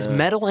 It is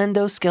metal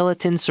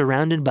endoskeleton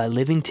surrounded by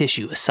living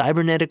tissue, a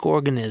cybernetic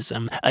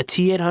organism, a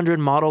T-800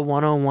 Model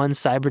 101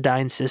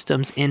 Cyberdyne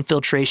Systems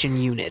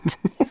infiltration unit.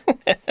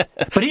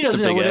 But he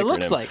doesn't know big what it acronym.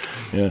 looks like.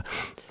 Yeah.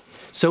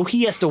 So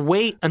he has to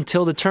wait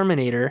until the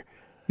Terminator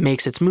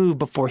makes its move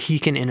before he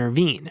can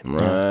intervene.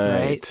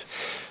 Right.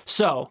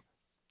 So,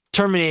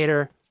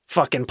 Terminator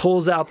fucking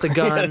pulls out the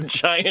gun.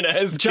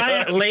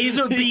 Giant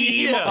laser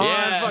beam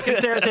on fucking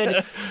Sarah's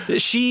head.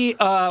 She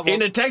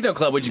in a techno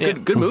club, which is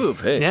good move.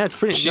 Hey. yeah, it's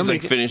pretty. She's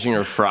like finishing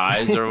her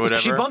fries or whatever.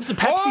 She bumps a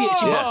Pepsi.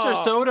 She bumps her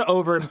soda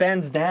over and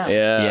bends down.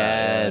 Yeah.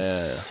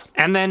 Yes.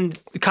 And then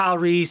Kyle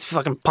Reese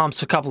fucking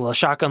pumps a couple of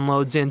shotgun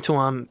loads into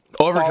him.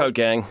 Overcoat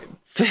gang.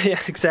 Yeah,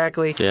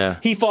 exactly. Yeah.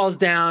 He falls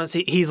down.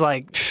 He's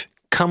like,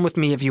 "Come with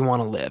me if you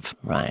want to live."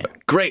 Right.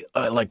 Great,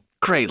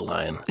 great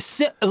line.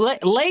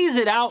 Lays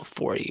it out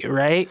for you,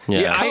 right?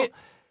 Yeah.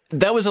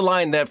 That was a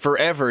line that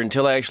forever,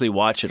 until I actually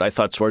watched it, I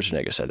thought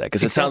Schwarzenegger said that,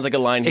 because it sounds like a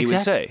line he would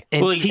say.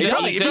 And Well, he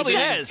probably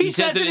does. says it. He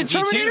says it in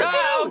Terminator G2.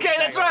 2. Okay,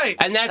 that's right.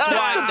 And that's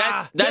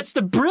why That's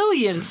the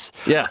brilliance.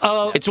 Yeah.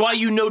 it's why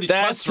you know to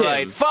That's trust him.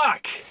 right.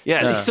 Fuck.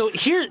 Yes.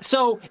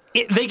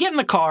 They get in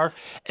the car.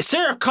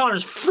 Sarah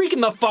Connor's freaking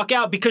the fuck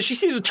out because she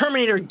sees the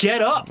Terminator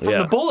get up from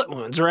the bullet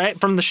wounds, right?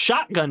 From the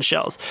shotgun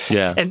shells.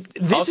 Yeah. And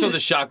this Also is the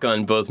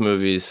shotgun, both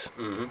movies.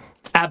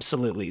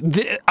 absolutely.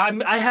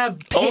 I have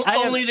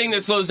Only thing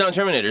that slows down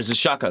Terminators is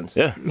shotguns.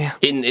 Yeah. Yeah.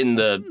 In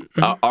the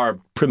our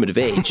primitive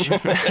age.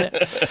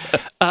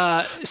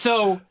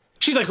 So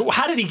she's like,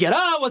 "How did he get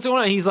up? What's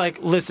going on?" He's like,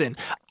 "Listen,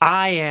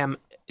 I am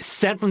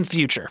sent from the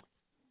future.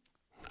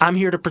 I'm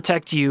here to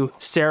protect you,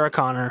 Sarah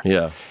Connor."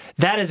 Yeah.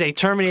 That is a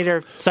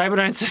Terminator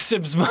Cyberdyne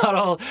Systems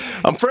model.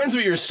 I'm friends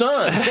with your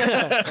son.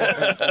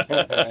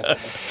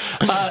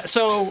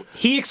 So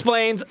he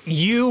explains,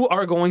 you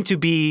are going to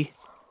be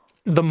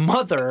the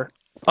mother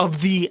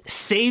of the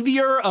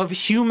savior of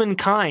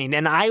humankind,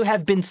 and I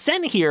have been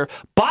sent here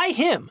by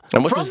him.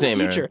 And what's from his the name,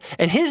 future.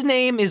 And his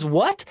name is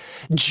what?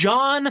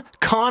 John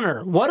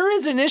Connor. What are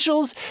his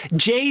initials?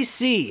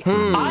 JC.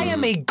 I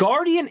am a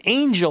guardian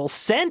angel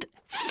sent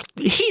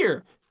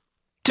here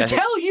to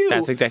tell you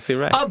That's exactly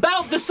right.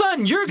 about the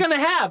son you're going to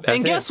have.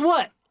 And guess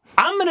what?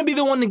 I'm going to be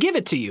the one to give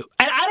it to you.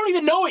 And I don't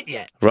even know it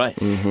yet. Right.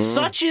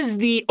 Such is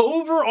the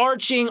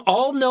overarching,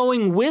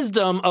 all-knowing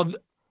wisdom of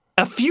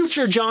a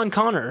future John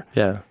Connor.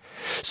 Yeah.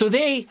 So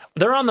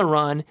they're on the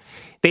run.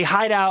 They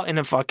hide out in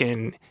a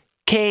fucking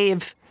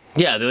cave.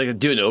 Yeah, they're like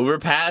doing an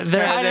overpass.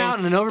 They're kinda hiding thing. out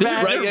in an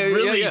overpass. They're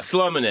really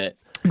slumming it.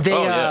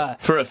 They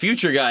For a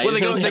future guy, Well, he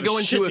they doesn't have go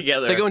shit into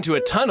together. they go into a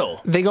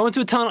tunnel. they go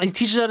into a tunnel. He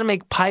teaches how to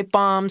make pipe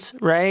bombs,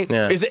 right?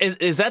 Yeah.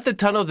 Is that the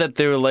tunnel that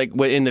they're like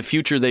in the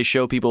future they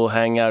show people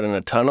hanging out in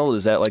a tunnel?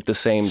 Is that like the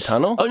same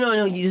tunnel? Oh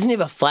no, doesn't he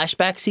have a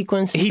flashback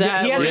sequence? He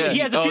has a future. He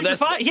has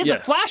a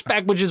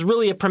flashback, which is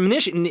really a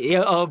premonition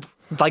of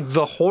like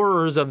the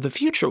horrors of the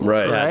future.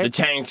 Right. the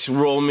tanks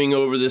roaming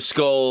over the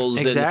skulls.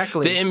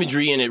 Exactly. And the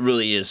imagery in it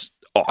really is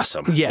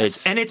awesome.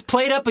 Yes, and it's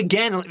played up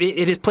again.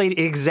 It is played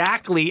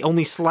exactly,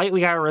 only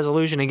slightly higher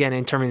resolution again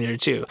in Terminator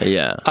 2.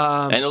 Yeah,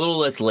 and a little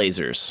less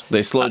lasers.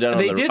 They slowed down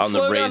They on did the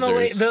slow down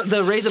razors.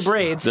 the razor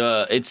blades.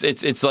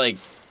 It's like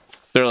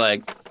they're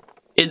like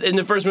in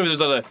the first movie. There's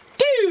like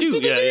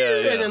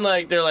Yeah. and then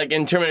like they're like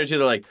in Terminator 2.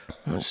 They're like,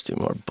 let's do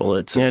more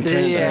bullets. Yeah, And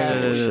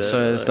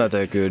it's not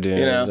that good. you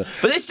know,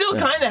 but they still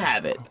kind of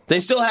have it. They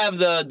still have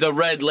the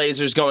red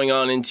lasers going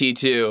on in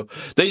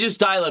T2. They just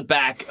dial it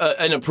back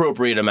an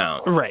appropriate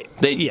amount. Right.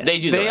 They do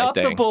the They right up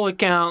thing. the bullet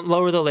count,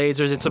 lower the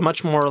lasers. It's a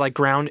much more like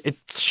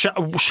it's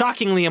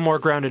shockingly a more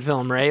grounded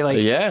film, right? Like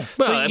Yeah.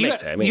 Well, So that you,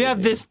 makes sense. I mean, you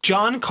have this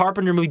John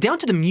Carpenter movie down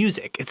to the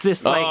music. It's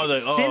this like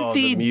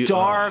synthy,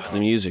 dark, the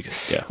music.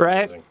 Yeah.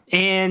 right?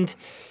 And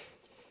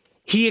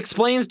he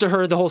explains to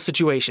her the whole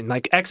situation,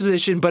 like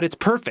exposition, but it's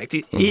perfect.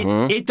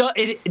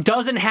 It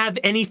doesn't have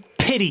any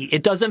pity.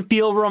 It doesn't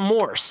feel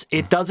remorse.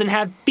 It doesn't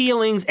have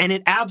feelings, and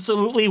it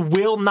absolutely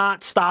will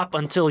not stop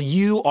until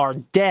you are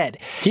dead.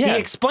 Yeah. He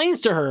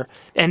explains to her,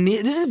 and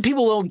this is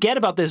people don't get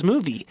about this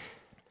movie.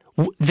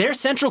 Their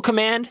central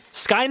command,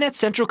 Skynet's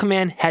central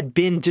command, had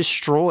been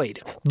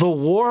destroyed. The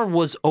war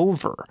was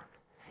over.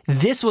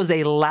 This was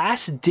a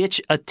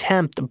last-ditch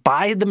attempt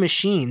by the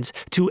machines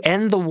to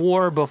end the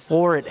war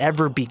before it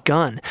ever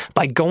begun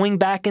by going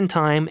back in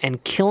time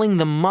and killing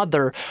the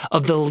mother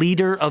of the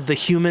leader of the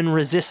human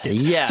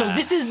resistance. Yeah. So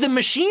this is the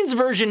machines'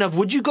 version of,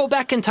 would you go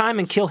back in time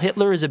and kill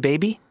Hitler as a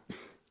baby?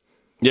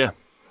 Yeah.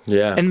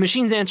 Yeah. And the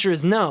machines' answer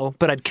is no,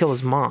 but I'd kill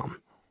his mom.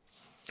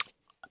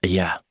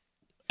 Yeah.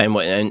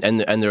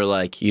 And they're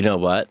like, you know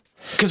what?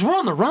 Because we're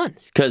on the run.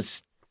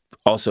 Because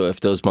also, if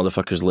those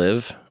motherfuckers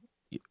live,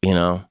 you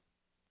know,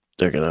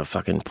 they're gonna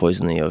fucking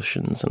poison the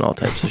oceans and all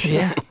types of shit.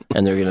 Yeah.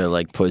 And they're gonna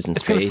like poison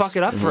It's space. gonna fuck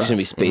it up for There's gonna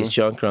be us. space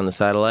junk around the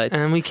satellites.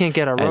 And we can't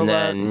get our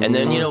robot. And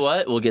then you know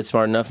what? We'll get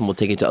smart enough and we'll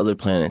take it to other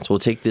planets. We'll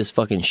take this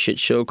fucking shit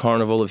show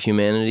carnival of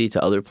humanity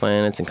to other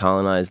planets and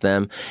colonize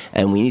them.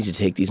 And we need to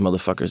take these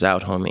motherfuckers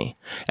out, homie.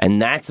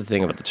 And that's the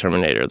thing about the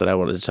Terminator that I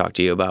wanted to talk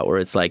to you about, where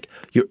it's like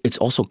it's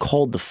also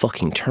called the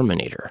fucking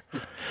Terminator.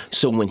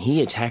 So when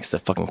he attacks the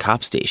fucking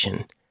cop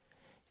station,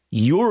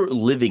 you're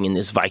living in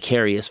this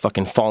vicarious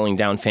fucking falling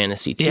down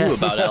fantasy too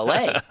Yes. about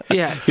LA.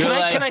 Yeah. You're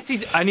like- Can I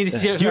see? I need to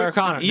see Sarah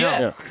Connor. No.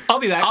 Yeah. I'll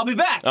be back. I'll be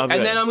back. I'll be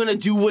And back. then I'm going to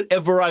do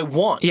whatever I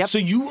want. Yep. So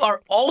you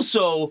are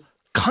also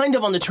kind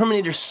of on the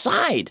Terminator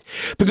side.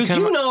 Because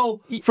Kind of- you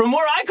know, from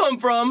where I come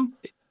from,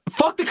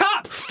 Fuck the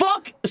cops.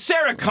 fuck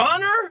Sarah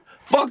Connor,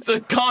 fuck the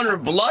Connor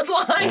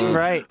bloodline,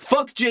 Right.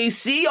 fuck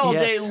JC all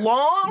Yes. day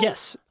long.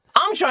 Yes.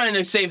 I'm trying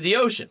to save the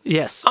ocean.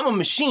 Yes. I'm a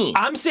machine.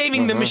 I'm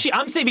saving the machine.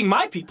 I'm saving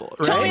my people.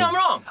 Right? Tell me I'm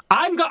wrong.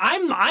 I'm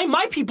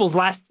my people's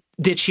last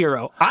ditch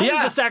hero. I'm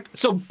Yeah.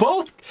 So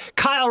both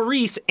Kyle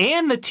Reese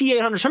and the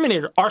T-800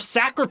 Terminator are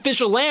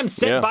sacrificial lambs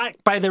sent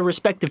by their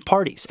respective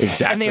parties.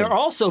 Exactly. And they are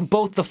also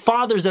both the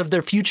fathers of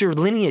their future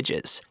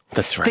lineages.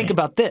 That's right. Think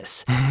about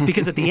this,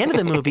 because at the end of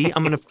the movie,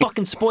 I'm going to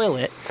fucking spoil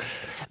it.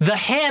 The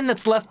hand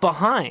that's left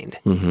behind.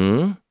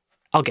 Mm-hmm.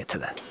 I'll get to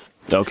that.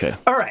 Okay.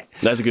 All right.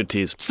 That's a good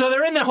tease. So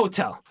they're in the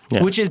hotel,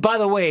 which is, by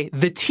the way,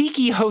 the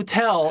Tiki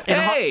Hotel in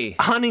Hey!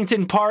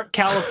 Huntington Park,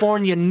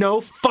 California.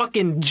 No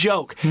fucking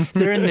joke.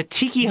 They're in the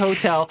Tiki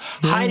Hotel,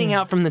 hiding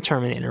out from the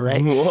Terminator,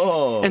 right?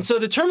 Whoa. And so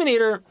the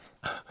Terminator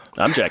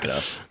I'm jacking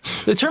up.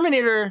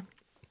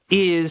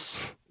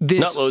 is this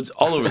Nut loads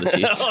all over the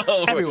seats.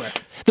 everywhere.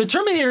 The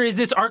Terminator is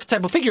this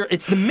archetypal figure.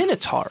 It's the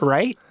Minotaur,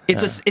 right?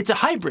 It's a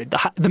hybrid.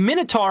 The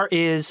Minotaur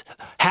is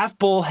half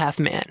bull, half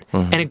man,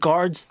 and it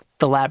guards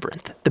the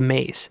labyrinth, the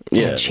maze,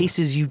 and it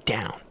chases you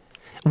down.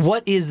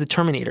 What is the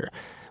Terminator?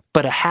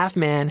 But a half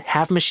man,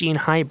 half machine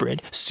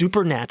hybrid,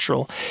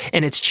 supernatural,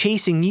 and it's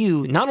chasing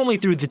you not only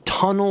through the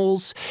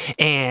tunnels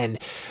and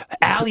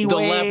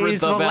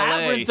alleyways,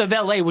 labyrinth of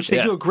LA. which they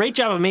do a great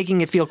job of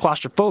making it feel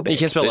claustrophobic. You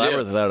can't spell They do.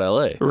 labyrinth without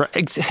LA.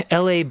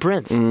 L.A.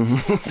 Brinth.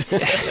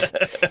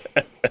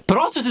 But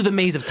also through the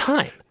maze of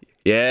time,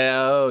 Yeah.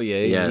 Oh, yeah.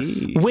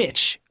 Yes.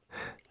 which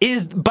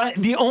is but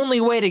the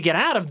only way to get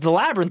out of the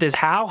labyrinth is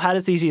how? How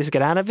does the easiest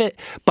get out of it?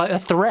 By a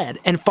thread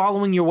and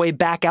following your way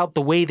back out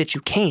the way that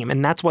you came.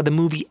 And that's why the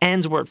movie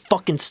ends where it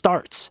fucking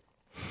starts.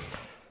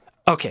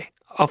 Okay,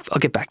 I'll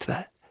get back to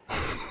that.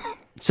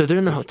 So they're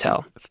in the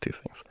hotel, That's two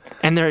things.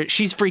 and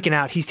she's freaking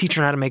out. He's teaching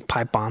her how to make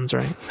pipe bombs,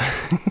 right?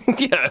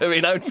 Yeah, I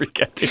mean, I would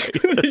forget to.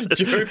 Well, it's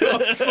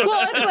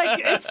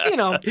you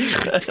know,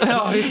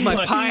 oh, here's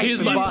my pipe.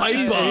 Here's my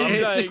pipe bomb.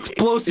 It's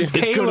explosive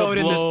It's gonna payload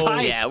in this blow.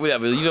 pipe. Yeah,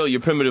 whatever. You know your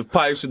primitive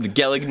pipes with the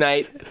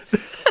Gelignite.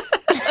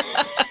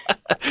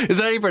 Is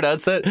that how you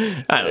pronounce that?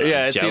 I don't know.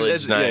 Yeah, it's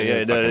Gelignite,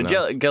 who fucking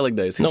knows?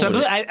 Gelignite.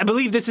 So I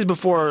believe this is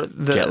before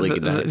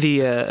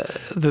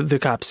the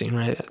cop scene,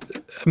 right?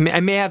 I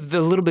may have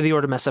a little bit of the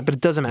order messed up, but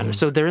it doesn't matter.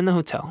 So they're in the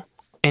hotel,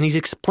 and he's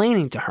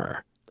explaining to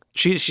her.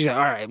 She's like,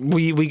 all right,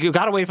 we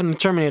got away from the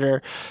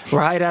Terminator.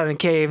 We're hiding out in a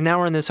cave. Now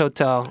we're in this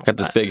hotel. Got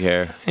this big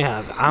hair.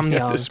 Yeah, I'm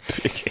yelling.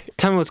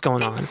 Tell me what's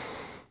going on.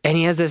 And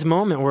he has this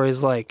moment where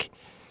he's like,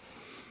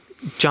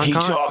 John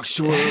Connor. talks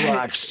to her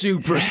like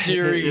super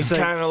serious, like-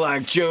 kind of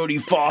like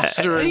Jodie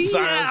Foster in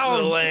Silence of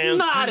the Lambs.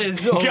 Not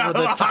as over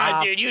the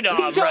top. dude, you know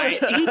I'm right.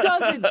 He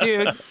doesn't,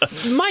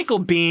 dude. Michael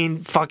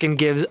Biehn fucking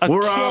gives a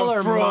Where I'm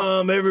killer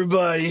from,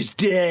 everybody's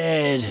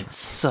dead.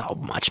 so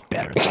much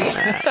better than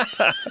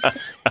that.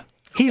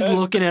 He's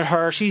looking at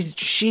her.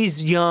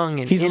 She's young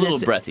and He's a little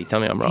innocent. breathy. Tell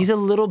me I'm wrong. He's a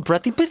little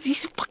breathy, but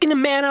he's fucking a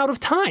man out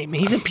of time.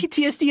 He's a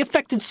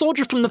PTSD-affected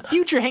soldier from the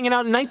future hanging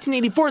out in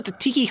 1984 at the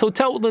Tiki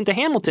Hotel with Linda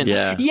Hamilton.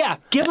 Yeah.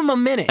 Give him a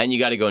minute. and you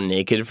got to go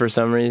naked for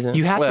some reason.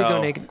 You have to go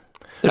Well, naked.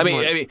 I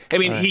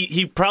mean,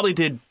 he probably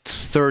did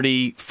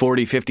 30,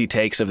 40, 50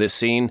 takes of this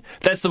scene.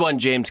 That's the one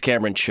James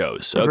Cameron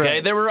chose. Okay,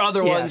 Right. there were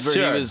other ones where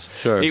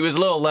sure. he was a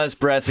little less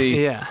breathy.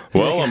 Yeah.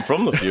 Well, I'm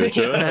from the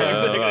future.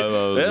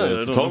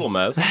 It's a total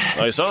mess.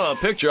 I saw a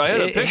picture. I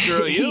had a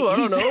picture of you. I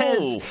don't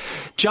know. Says,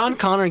 John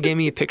Connor gave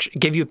me a picture.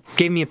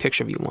 Gave me a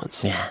picture of you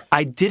once. Yeah.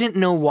 I didn't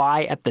know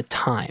why at the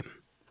time.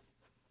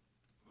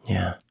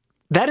 Yeah.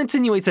 That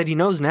insinuates that he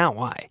knows now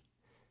why.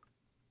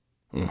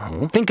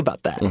 Think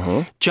about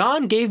that.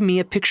 John gave me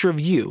a picture of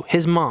you,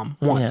 his mom,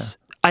 once.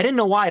 I didn't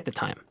know why at the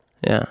time.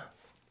 Yeah.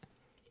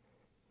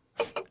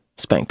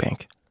 Spank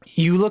Bank.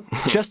 You look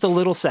just a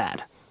little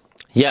sad.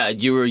 Yeah,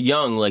 you were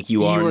young like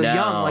you are now. You were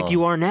young like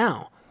you are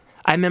now.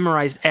 I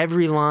memorized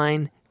every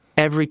line,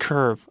 every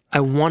curve. I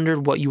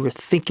wondered what you were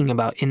thinking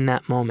about in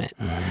that moment.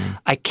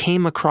 I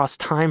came across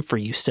time for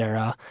you,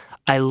 Sarah.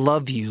 I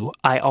love you.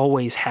 I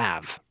always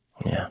have.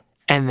 Yeah.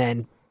 And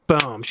then,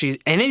 boom,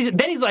 then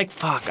he's like,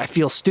 fuck, I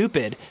feel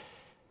stupid.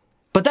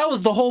 But that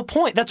was the whole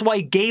point. That's why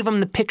he gave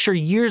him the picture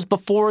years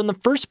before in the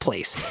first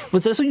place.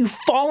 Was so you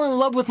fall in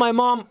love with my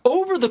mom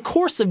over the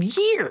course of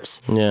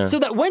years. Yeah. So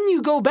that when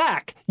you go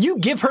back, you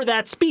give her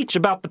that speech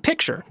about the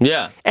picture.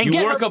 Yeah. And you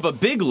get work her- up a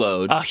big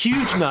load A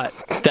huge nut.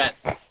 that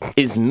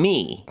is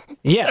me.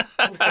 Yeah.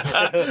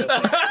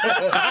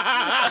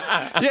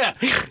 Yeah,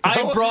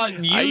 I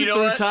brought you know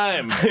through what?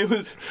 time. I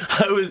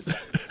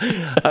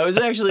was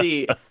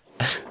actually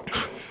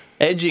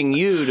edging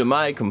you to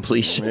my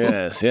completion.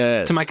 Yes.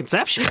 To my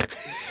conception.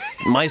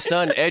 My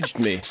son edged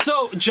me.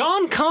 So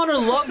John Connor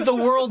loved the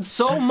world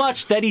so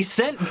much that he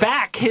sent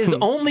back his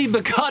only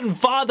begotten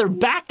father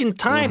back in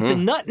time to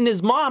nut in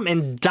his mom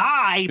and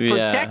die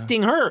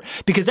protecting her.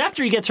 Because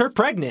after he gets her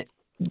pregnant,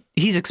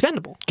 he's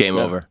expendable. Game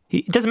over.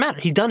 It doesn't matter.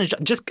 He's done his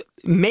job. Just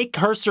make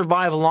her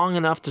survive long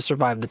enough to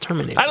survive the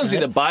Terminator. I don't see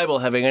the Bible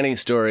having any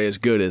story as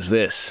good as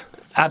this.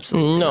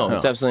 Absolutely. No,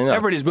 it's absolutely not.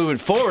 Everybody's moving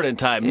forward in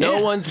time. No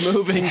one's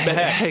moving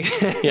back.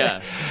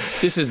 Yeah.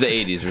 This is the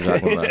 80s we're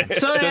talking about.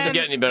 So It doesn't then-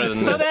 get any better than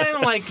So this.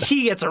 then, like,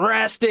 he gets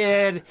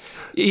arrested.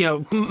 You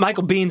know,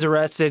 Michael Bihn's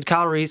arrested.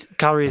 Kyle Reese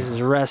is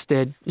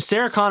arrested.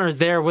 Sarah Connor's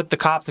there with the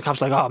cops. The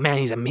cops are like, oh, man,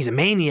 he's a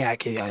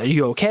maniac. Are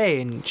you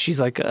okay? And she's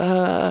like, I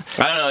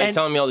don't know. He's and-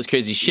 telling me all this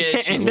crazy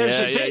shit. and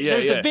there's,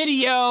 there's the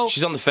video.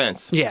 She's on the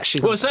fence. Yeah,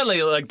 she's Well,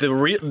 suddenly, like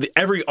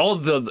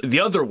the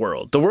other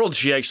world, the world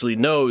she actually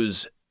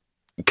knows,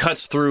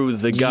 cuts through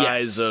the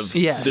guise of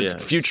Yes. this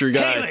Yes. future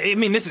guy. Hey, I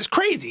mean, this is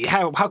crazy.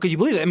 How could you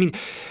believe it? I mean,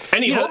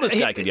 Any you know, homeless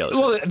guy could yell at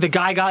Well, the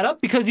guy got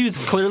up because he was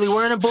clearly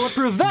wearing a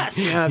bulletproof vest.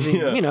 I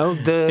mean, you know,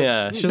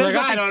 Yeah. She's like,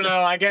 I don't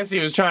know. I guess he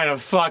was trying to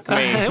fuck me.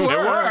 It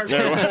worked.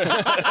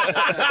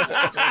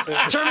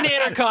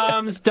 Terminator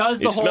comes, does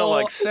the You whole smell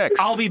like sex.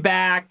 I'll be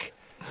back.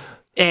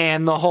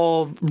 And the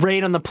whole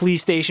raid on the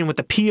police station with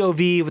the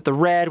POV, with the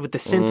red, with the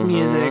synth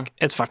music.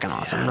 It's fucking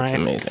awesome, right? It's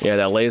amazing. Yeah,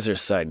 that laser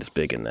sight is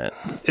big in that.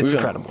 It's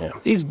incredible. Yeah.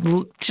 He's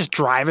just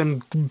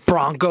driving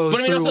Broncos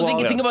But I mean, through also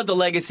walls. think about the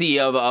legacy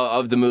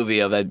of the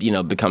movie of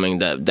becoming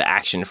the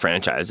action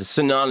franchise. It's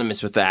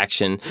synonymous with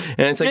action,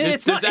 and it's like And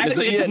there's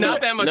actually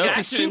not that much it's a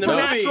action in the movie.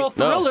 supernatural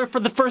thriller for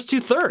the first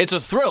 2/3. It's a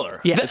thriller.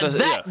 Yes.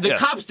 The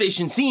cop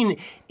station scene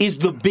is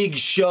the big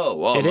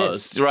show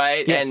almost,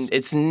 right? Yes. And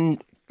it's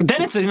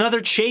Then it's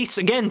another chase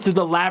again through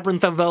the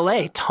labyrinth of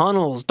LA.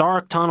 Tunnels,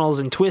 dark tunnels,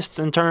 and twists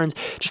and turns.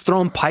 Just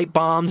throwing pipe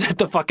bombs at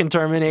the fucking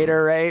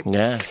Terminator, right?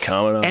 yeah. It's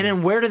coming up. And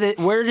then where do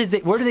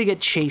they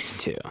get chased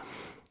to?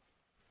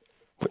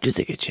 Where did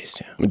they get chased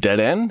to? Dead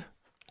end?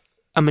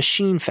 A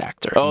machine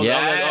factory. Oh,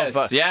 Yes.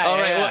 fuck. Yeah, Oh,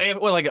 yeah, right. yeah.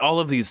 Well, like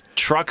all of these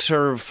trucks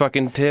are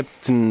fucking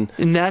tipped and.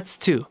 And that's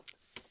two.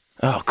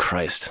 Oh,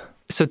 Christ.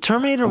 So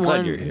Terminator glad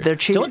 1, you're here. they're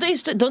chasing.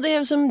 Don't they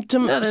have some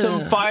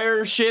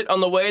fire shit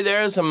on the way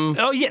there? Some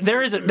Oh yeah,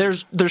 there's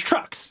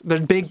trucks.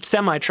 There's big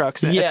semi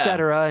trucks, Yeah.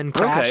 etc., and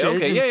crashes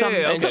okay, and yeah, some,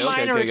 yeah, and some okay,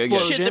 minor okay, okay,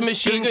 explosions. shit the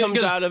machine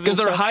comes out of Because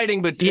they're and stuff.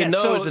 hiding between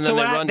those and then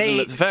they run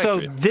to the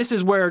factory. So this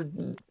is where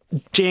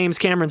James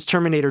Cameron's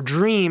Terminator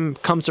dream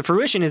comes to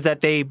fruition: is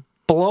that they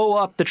blow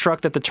up the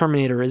truck that the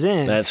Terminator is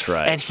in. That's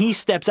right. And he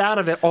steps out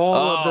of it. All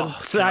Oh,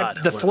 of the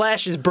God, the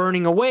flesh is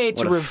burning away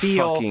to what a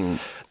reveal fucking-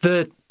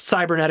 the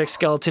cybernetic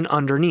skeleton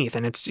underneath,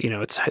 and it's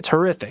it's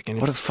horrific. And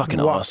What a it's fucking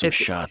awesome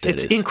shot that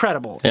it's is.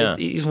 incredible. Yeah.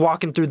 He's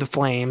walking through the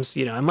flames.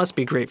 It must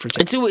be great for.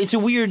 It's a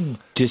weird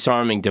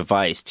disarming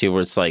device too,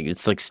 where it's like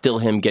still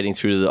him getting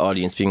through to the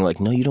audience, being like,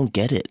 "No, you don't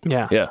get it.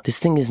 Yeah. This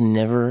thing is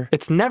never.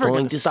 It's never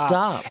going to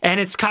stop. And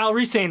it's Kyle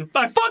Reese saying,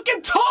 "I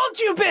fucking told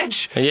you,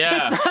 bitch."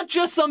 Yeah. It's not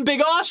just some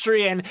big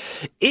Austrian.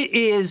 It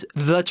is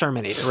the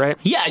Terminator, right?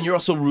 Yeah, and you're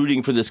also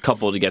rooting for this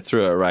couple to get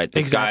through it, right?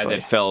 This Exactly. guy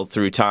that fell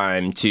through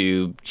time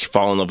to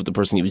fall in love with the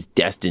person he was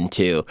destined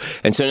to,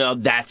 and so now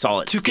that's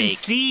all at To stake.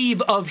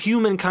 conceive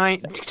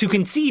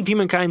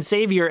humankind's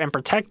savior and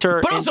protector.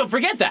 But and- also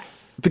forget that,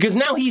 because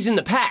now he's in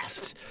the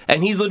past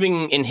and he's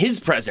living in his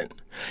present,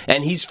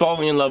 and he's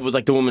falling in love with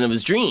like the woman of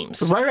his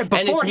dreams. Right, And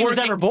before it's he was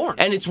ever born.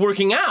 and it's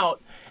working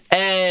out.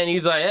 And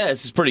he's like, "Yeah,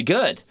 this is pretty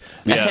good."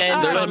 Yeah.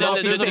 And I don't know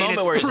if there's he's a saying moment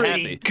it's where he's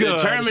pretty happy. good.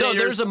 The Terminator's- No,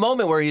 there's a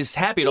moment where he's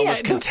happy and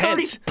almost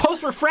content.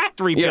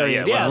 Post-refractory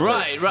period. yeah, well,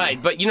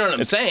 Right. But you know what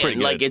I'm saying? pretty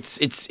good. Like it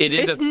is.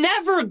 It's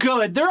never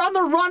good. They're on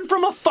the run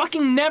from a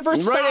fucking never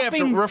after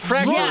stopping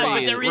refractory.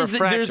 robot. There's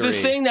this refractory.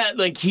 thing that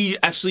like he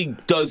actually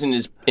does in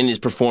his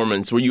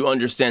performance where you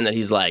understand that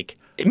he's like,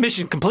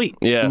 Mission complete.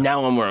 Yeah.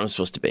 now I'm where I'm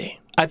supposed to be.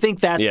 I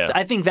think that's Yeah.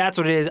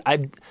 what it is.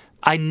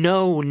 I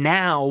know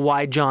now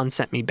why John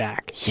sent me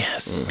back.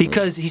 Yes.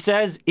 Because he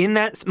says in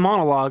that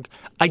monologue,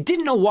 I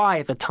didn't know why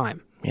at the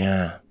time.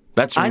 Yeah.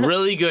 That's I know-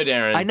 really good,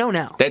 Aaron. I know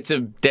now. That's a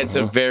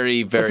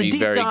very, It's very, a deep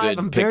very dive. good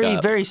I'm pickup. very,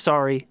 very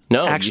sorry.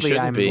 No, you actually,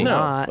 shouldn't I'm be. No.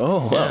 not.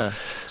 Oh, wow. Yeah.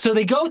 So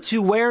they go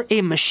to where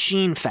a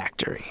machine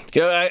factory.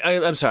 Yeah,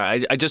 I'm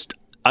sorry.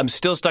 I'm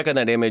still stuck on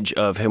that image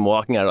of him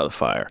walking out of the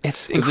fire.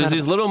 It's because there's incredible.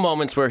 these little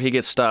moments where he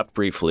gets stopped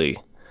briefly,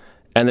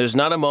 and there's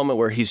not a moment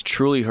where he's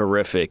truly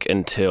horrific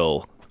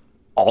until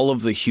all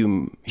of the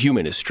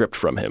human is stripped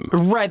from him.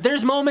 Right.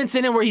 There's moments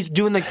in it where he's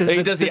doing like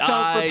He does the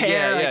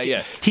self-repair. eye, like,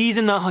 yeah. He's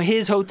in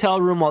his hotel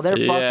room while they're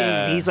Yeah.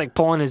 fucking. He's like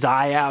pulling his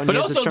eye out. And But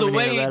he has also the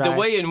Terminator red eye.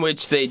 way in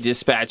which they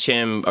dispatch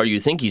him, or you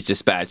think he's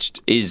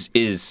dispatched,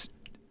 is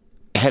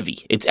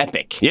heavy. It's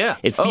epic. Yeah.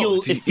 It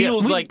feels yeah. it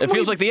feels like It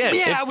feels like the end.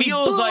 Yeah, it we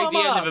feels blew like him the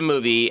end up. of a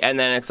movie, and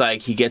then it's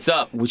like he gets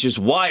up, which is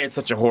why it's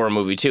such a horror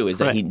movie too. Is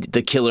that Right.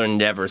 the killer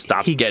never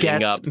stops He getting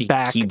gets up. He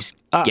back keeps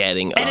up.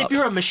 getting And up. if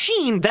you're a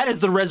machine, that is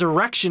the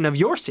resurrection of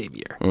your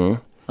savior.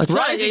 That's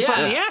right, Rising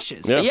from the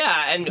ashes.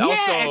 Yeah, and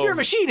also if you're a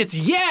machine, it's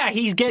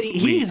he's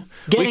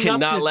getting up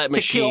cannot let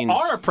to kill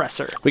machines- our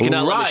oppressor. We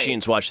cannot let Right.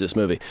 machines watch this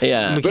movie.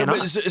 yeah. We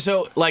cannot.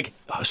 So like,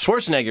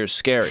 Schwarzenegger's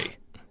scary.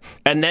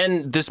 And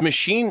then this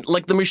machine,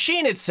 like the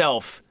machine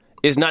itself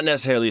is not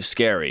necessarily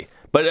scary.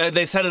 But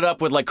they set it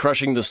up with like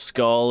crushing the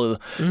skull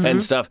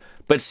and stuff.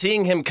 But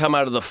seeing him come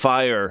out of the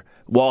fire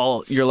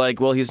while you're like,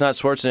 well, he's not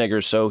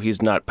Schwarzenegger, so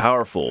he's not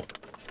powerful.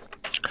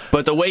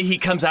 But the way he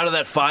comes out of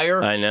that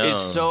fire I know. is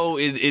so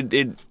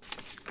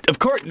of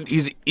course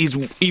he's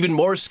even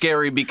more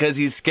scary because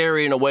he's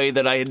scary in a way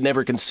that I had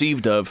never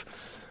conceived of.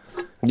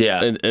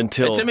 Yeah,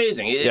 Until it's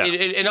amazing. Yeah.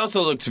 It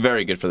also looks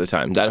very good for the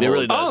time. That It whole,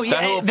 really does. Oh, That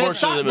yeah. whole The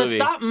portion of the movie.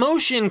 stop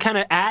motion kind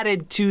of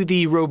added to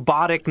the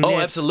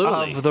roboticness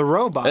absolutely. of the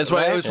robot. That's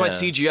why. right? That's why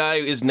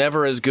CGI is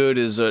never as good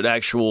as an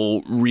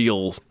actual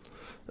real thing.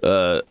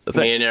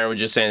 Me and Aaron were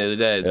just saying the other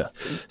day,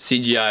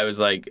 CGI was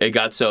like, it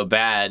got so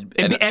bad.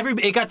 And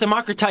It got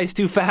democratized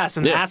too fast,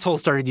 and Yeah.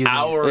 assholes started using it.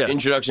 our Yeah.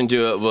 introduction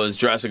to it was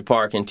Jurassic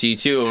Park and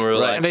T2, and we were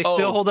like, And they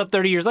still hold up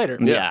 30 years later.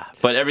 Yeah,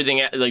 but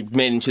everything like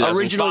made in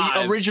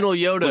 2005. Original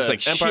Yoda, looks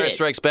like Empire shit.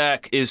 Strikes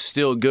Back is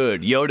still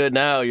good. Yoda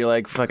now, you're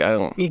like, fuck, I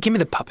don't. Yeah, give me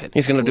the puppet.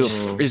 He's gonna do a Just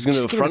front give me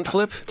the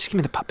flip. Just give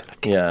me the puppet.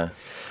 Okay. Yeah,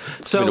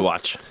 So good to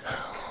watch.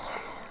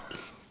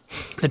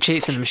 the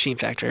chase in the machine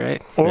factory,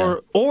 right?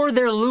 Or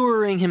they're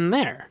luring him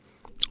there,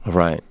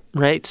 Right.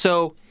 right?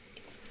 So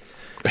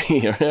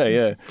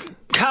yeah.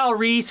 Kyle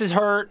Reese is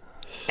hurt,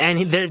 and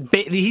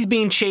he's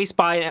being chased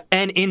by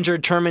an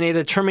injured Terminator.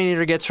 The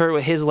Terminator gets hurt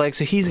with his leg,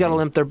 so he's got a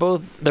limp. They're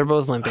both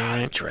limping,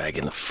 right?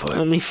 Dragging the foot.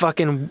 And he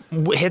fucking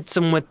hits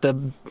him with the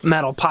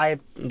metal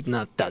pipe.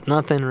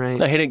 Nothing,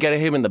 right? I hit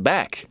him in the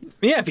back.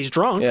 Yeah, if he's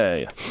drunk.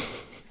 Yeah.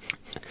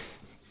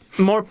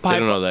 More pipe,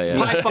 don't know that yet.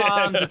 pipe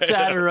bombs,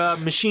 etc.,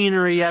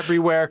 machinery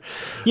everywhere.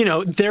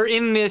 They're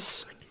in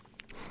this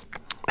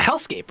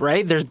hellscape,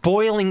 right? There's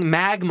boiling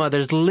magma.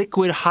 There's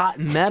liquid hot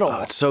metal.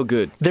 Oh, it's so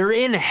good. They're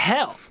in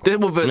hell.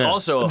 But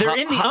also, They're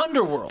in the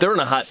underworld. They're in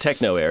a hot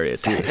techno area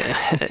too.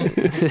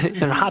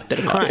 They're a hot bit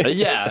of crime.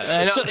 Yeah,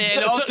 and, So- and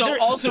so also they're-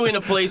 also in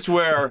a place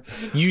where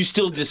you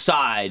still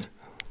decide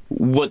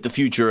what the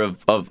future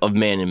of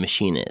man and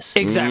machine is.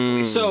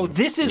 Exactly. So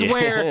this is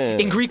where,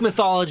 in Greek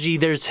mythology,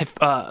 there's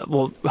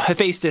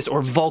Hephaestus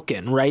or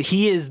Vulcan, right?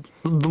 He is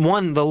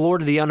the Lord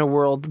of the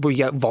Underworld. We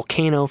got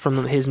Volcano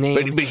from his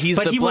name. But he's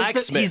the he was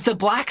blacksmith. he's the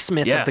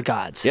blacksmith Yeah. of the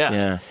gods. Yeah.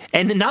 Yeah.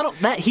 And not only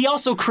that, he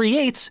also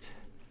creates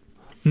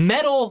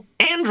metal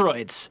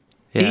androids.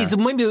 Yeah. He's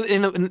maybe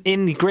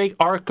in the great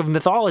arc of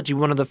mythology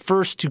one of the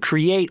first to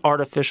create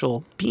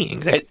artificial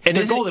beings. And They're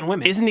isn't- golden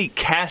women. Isn't he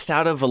cast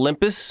out of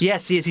Olympus?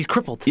 Yes, he is. He's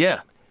crippled.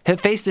 Yeah.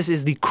 Hephaestus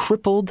is the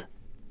crippled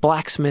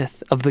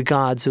blacksmith of the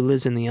gods who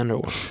lives in the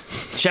underworld.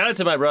 Shout out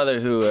to my brother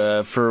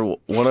who, for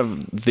one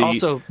of the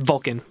Also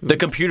Vulcan. the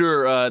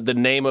computer, the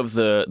name of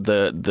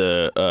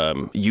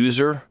the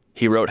user,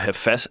 he wrote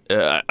Hephaestus.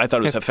 I thought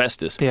it was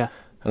Hephaestus. Yeah.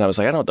 And I was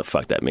like, I don't know what the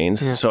fuck that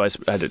means. Yeah. So I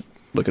had to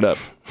look it up.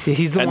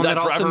 He's the And one that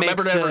I've also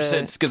remembered makes it ever the,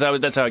 since because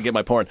that's how I get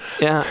my porn.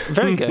 Yeah,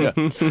 very good.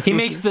 He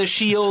makes the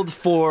shield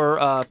for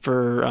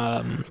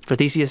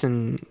Theseus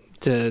and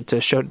to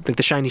show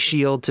the shiny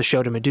shield to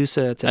show to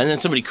Medusa. And then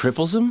somebody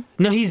cripples him?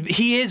 No,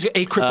 he is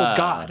a crippled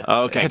god. Okay,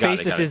 got it,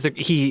 Hephaestus got it.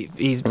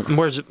 is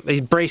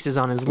he braces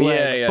on his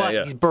legs, but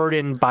yeah. he's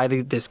burdened by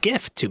this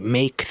gift to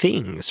make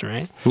things,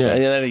 right? Yeah.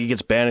 And then he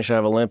gets banished out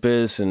of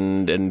Olympus,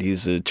 and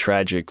he's a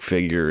tragic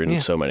figure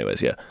in so many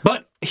ways. Yeah.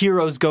 But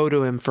heroes go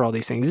to him for all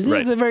these things. Right.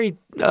 It's a very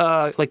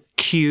like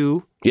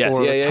Q Yes.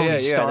 or Yeah. Tony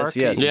Stark.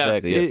 Yes.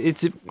 Exactly. Yeah.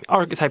 It's an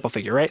archetypal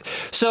figure, right?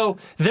 So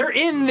they're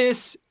in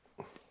this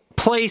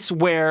place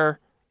where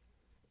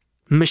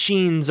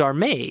machines are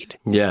made,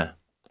 Yeah.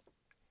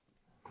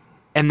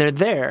 and they're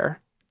there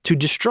to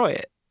destroy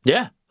it.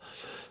 Yeah.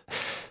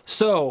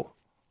 So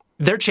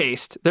they're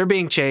chased. They're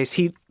being chased.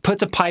 He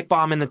puts a pipe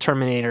bomb in the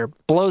Terminator,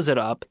 blows it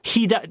up.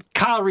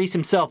 Kyle Reese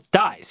himself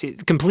dies. He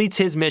completes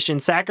his mission,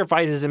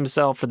 sacrifices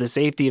himself for the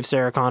safety of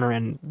Sarah Connor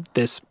and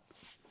this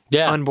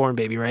unborn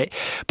baby, right?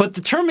 But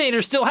the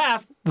Terminator still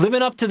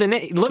living up to the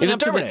name. He's a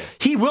Terminator.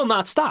 He will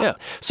not stop. Yeah.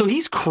 So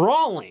he's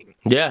crawling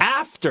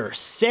after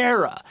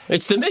Sarah.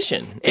 It's the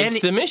mission. It's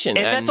the mission.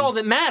 And that's all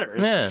that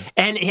matters. Yeah.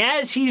 And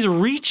as he's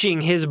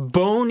reaching his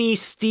bony,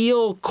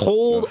 steel,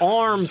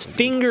 cold-armed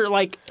finger,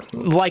 like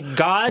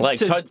God, Like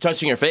to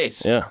touching your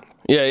face. Yeah.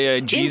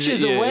 Jesus,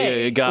 inches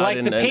away, God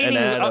like the painting and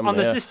Adam, on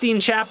the Sistine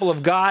Chapel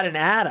of God and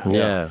Adam.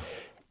 Yeah.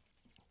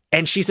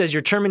 And she says,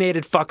 "You're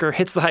terminated, fucker,"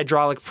 hits the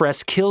hydraulic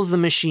press, kills the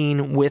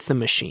machine with the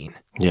machine,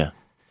 Yeah.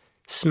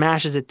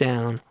 smashes it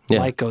down, Yeah.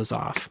 light goes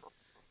off.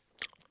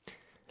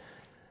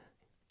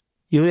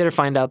 You later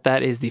find out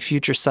that is the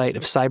future site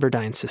of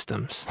Cyberdyne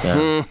Systems.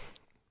 Yeah.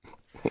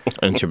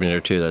 And Terminator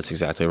 2, that's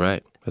exactly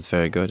right. That's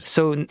very good.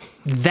 So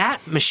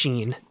that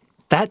machine,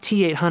 that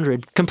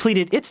T-800,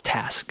 completed its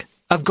task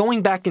of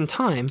going back in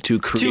time To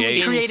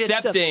create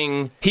itself.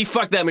 Incepting. He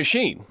fucked that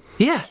machine.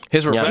 Yeah.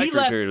 His He refractory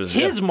left period was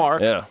his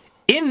mark Yeah.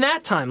 in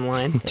that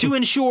timeline to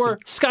ensure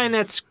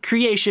Skynet's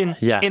creation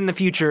Yeah. in the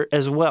future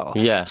as well.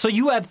 Yeah. So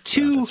you have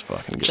two That's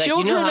fucking good.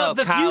 children you know how of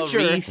the Kyle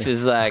future. Reese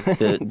is like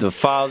the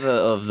father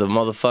of the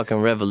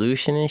motherfucking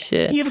revolution and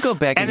shit? You ever go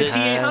back And in the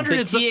time? T-800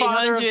 is the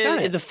father of T-800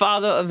 Skynet. is the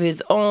father of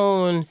his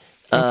own.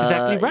 That's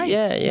exactly right.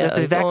 Yeah. That's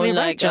his exactly own,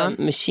 right, like, John.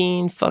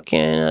 machine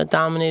fucking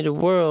dominated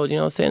world. You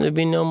know what I'm saying? There'd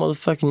be no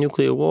motherfucking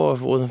nuclear war if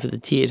it wasn't for the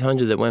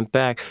T-800 that went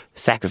back.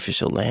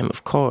 Sacrificial lamb,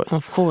 of course.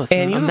 Of course.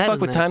 And you I'm ever mad fuck at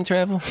with that. time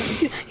travel?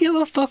 You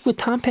ever fuck with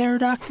Tom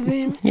Paradox,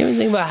 man? You ever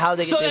think about how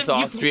they get So this then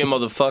you- Austrian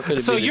motherfucker to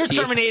So be the you're T-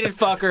 terminated,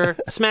 fucker,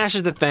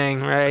 smashes the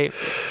thing, right?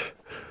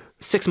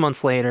 6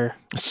 months later.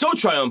 So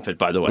triumphant,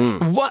 by the way.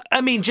 What?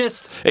 I mean,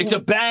 just... It's a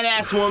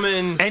badass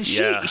woman. And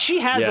Yeah. she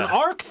has an Yeah.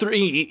 arc through...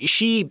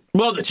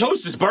 Well, the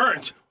toast is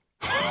burnt.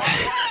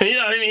 You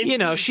know what I mean? You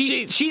know,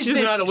 she's she doesn't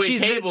know how to wait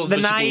tables, the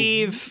but she can-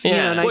 naive,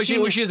 Yeah. you know,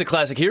 Well, she has a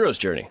classic hero's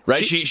journey,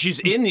 right? She's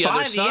in the by other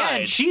the side.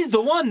 end, she's the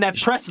one that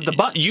presses the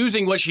button.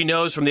 Using what she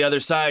knows from the other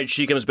side,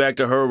 she comes back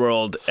to her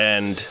world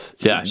and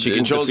Yeah, she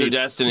controls her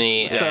defeats-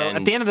 destiny. So and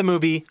at the end of the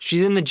movie,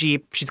 she's in the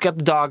Jeep. She's got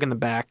the dog in the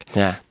back.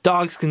 Yeah.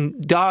 Dogs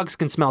can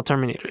smell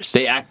Terminators.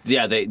 They act, they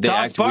Dogs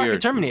act bark weird.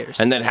 at Terminators.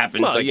 And that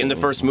happens Well, like in the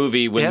first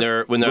movie when Yep.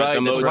 they're Right, at the that's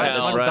motel. right, It's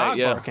that's a right. dog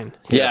yeah. barking.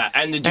 Yeah,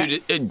 and the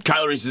dude,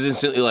 Kyle Reese is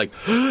instantly like,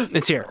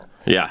 It's here.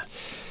 yeah.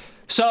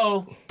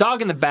 So,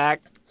 dog in the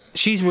back.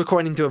 She's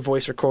recording to a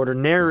voice recorder,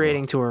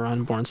 narrating to her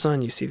unborn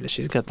son. You see that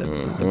she's got the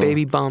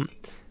baby bump.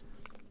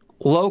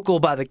 Local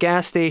by the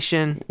gas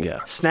station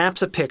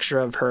snaps a picture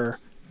of her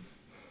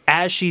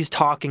as she's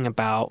talking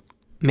about,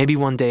 maybe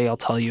one day I'll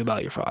tell you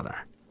about your father.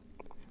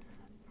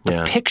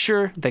 Yeah.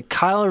 Picture that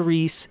Kyle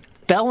Reese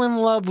fell in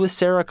love with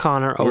Sarah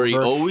Connor over. Where he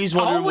always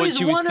wondered what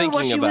she was wondered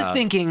what thinking she was about.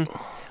 thinking.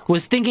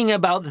 Was thinking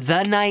about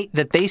the night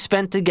that they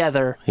spent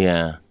together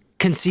Yeah.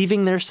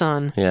 conceiving their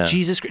son, Yeah.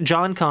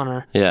 John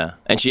Connor, Yeah.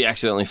 And she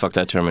accidentally fucked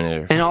that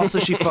Terminator. and also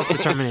she fucked the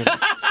Terminator.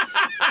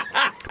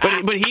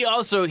 But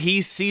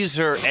he sees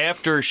her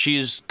after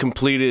she's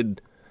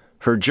completed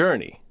her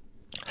journey.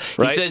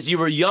 Right? He says you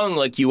were young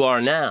like you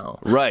are now.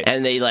 Right.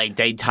 And they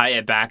tie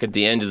it back at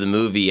the end of the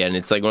movie, and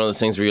it's like one of those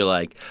things where you're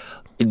like,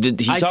 I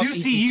do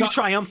see you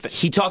triumphant.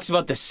 He talks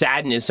about the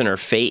sadness in her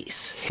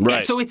face.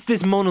 Right. So it's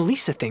this Mona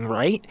Lisa thing,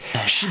 right?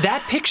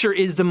 That picture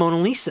is the Mona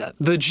Lisa.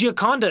 The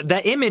Gioconda,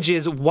 that image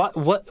is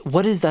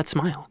what is that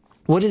smile?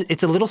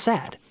 It's a little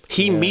sad.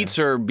 He meets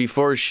her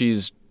before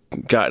she's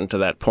gotten to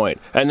that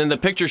point. And then the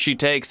picture she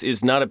takes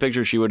is not a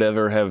picture she would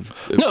ever have.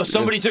 No,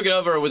 somebody took it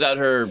over without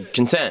her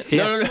consent.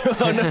 No.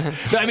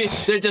 I mean,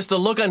 just the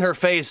look on her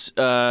face,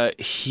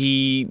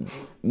 he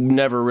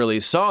never really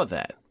saw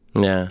that.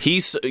 Yeah.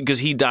 Because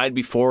he died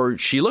before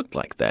she looked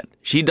like that.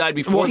 She died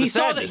before Well, the he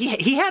saw that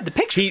sadness. he had the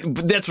picture.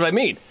 That's what I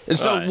mean. And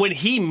so Right. when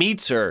he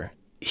meets her,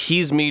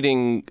 he's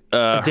meeting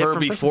her different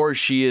before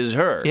she is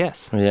her.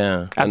 Yes.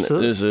 Yeah. Absolutely.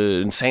 And there's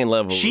an insane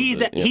level.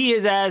 He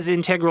is as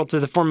integral to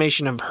the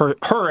formation of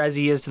her as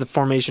he is to the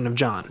formation of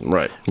John.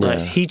 Right. Right.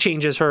 Yeah. He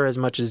changes her as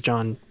much as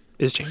John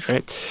is changed,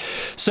 right?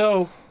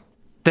 So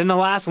then the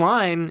last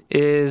line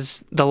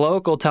is the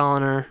local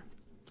telling her,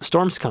 the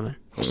storm's coming.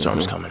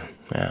 Storm's coming.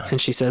 Yeah.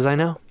 And she says, I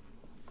know.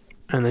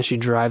 And then she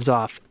drives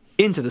off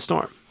into the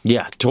storm.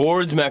 Yeah.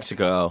 Towards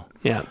Mexico.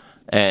 Yeah.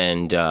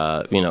 And,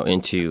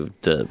 into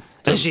the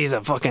And she's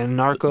a fucking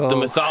narco. the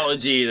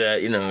mythology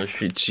that,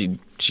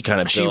 she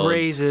kind of she builds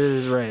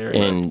raises, right.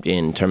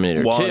 in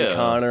Terminator 2. Juan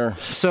Connor.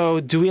 So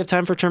do we have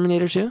time for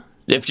Terminator 2?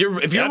 If you're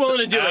willing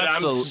to do it,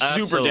 I'm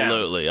super down.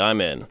 Absolutely, I'm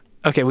in.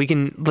 Okay,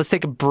 let's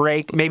take a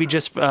break. Maybe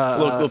just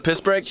Little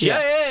piss break?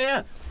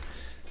 Yeah.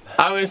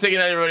 I'm going to say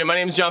goodnight, everybody. My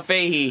name is John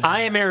Fahey.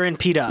 I am Aaron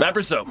Pita. Matt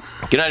Brousseau.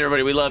 Good night,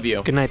 everybody. We love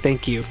you. Good night,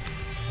 thank you.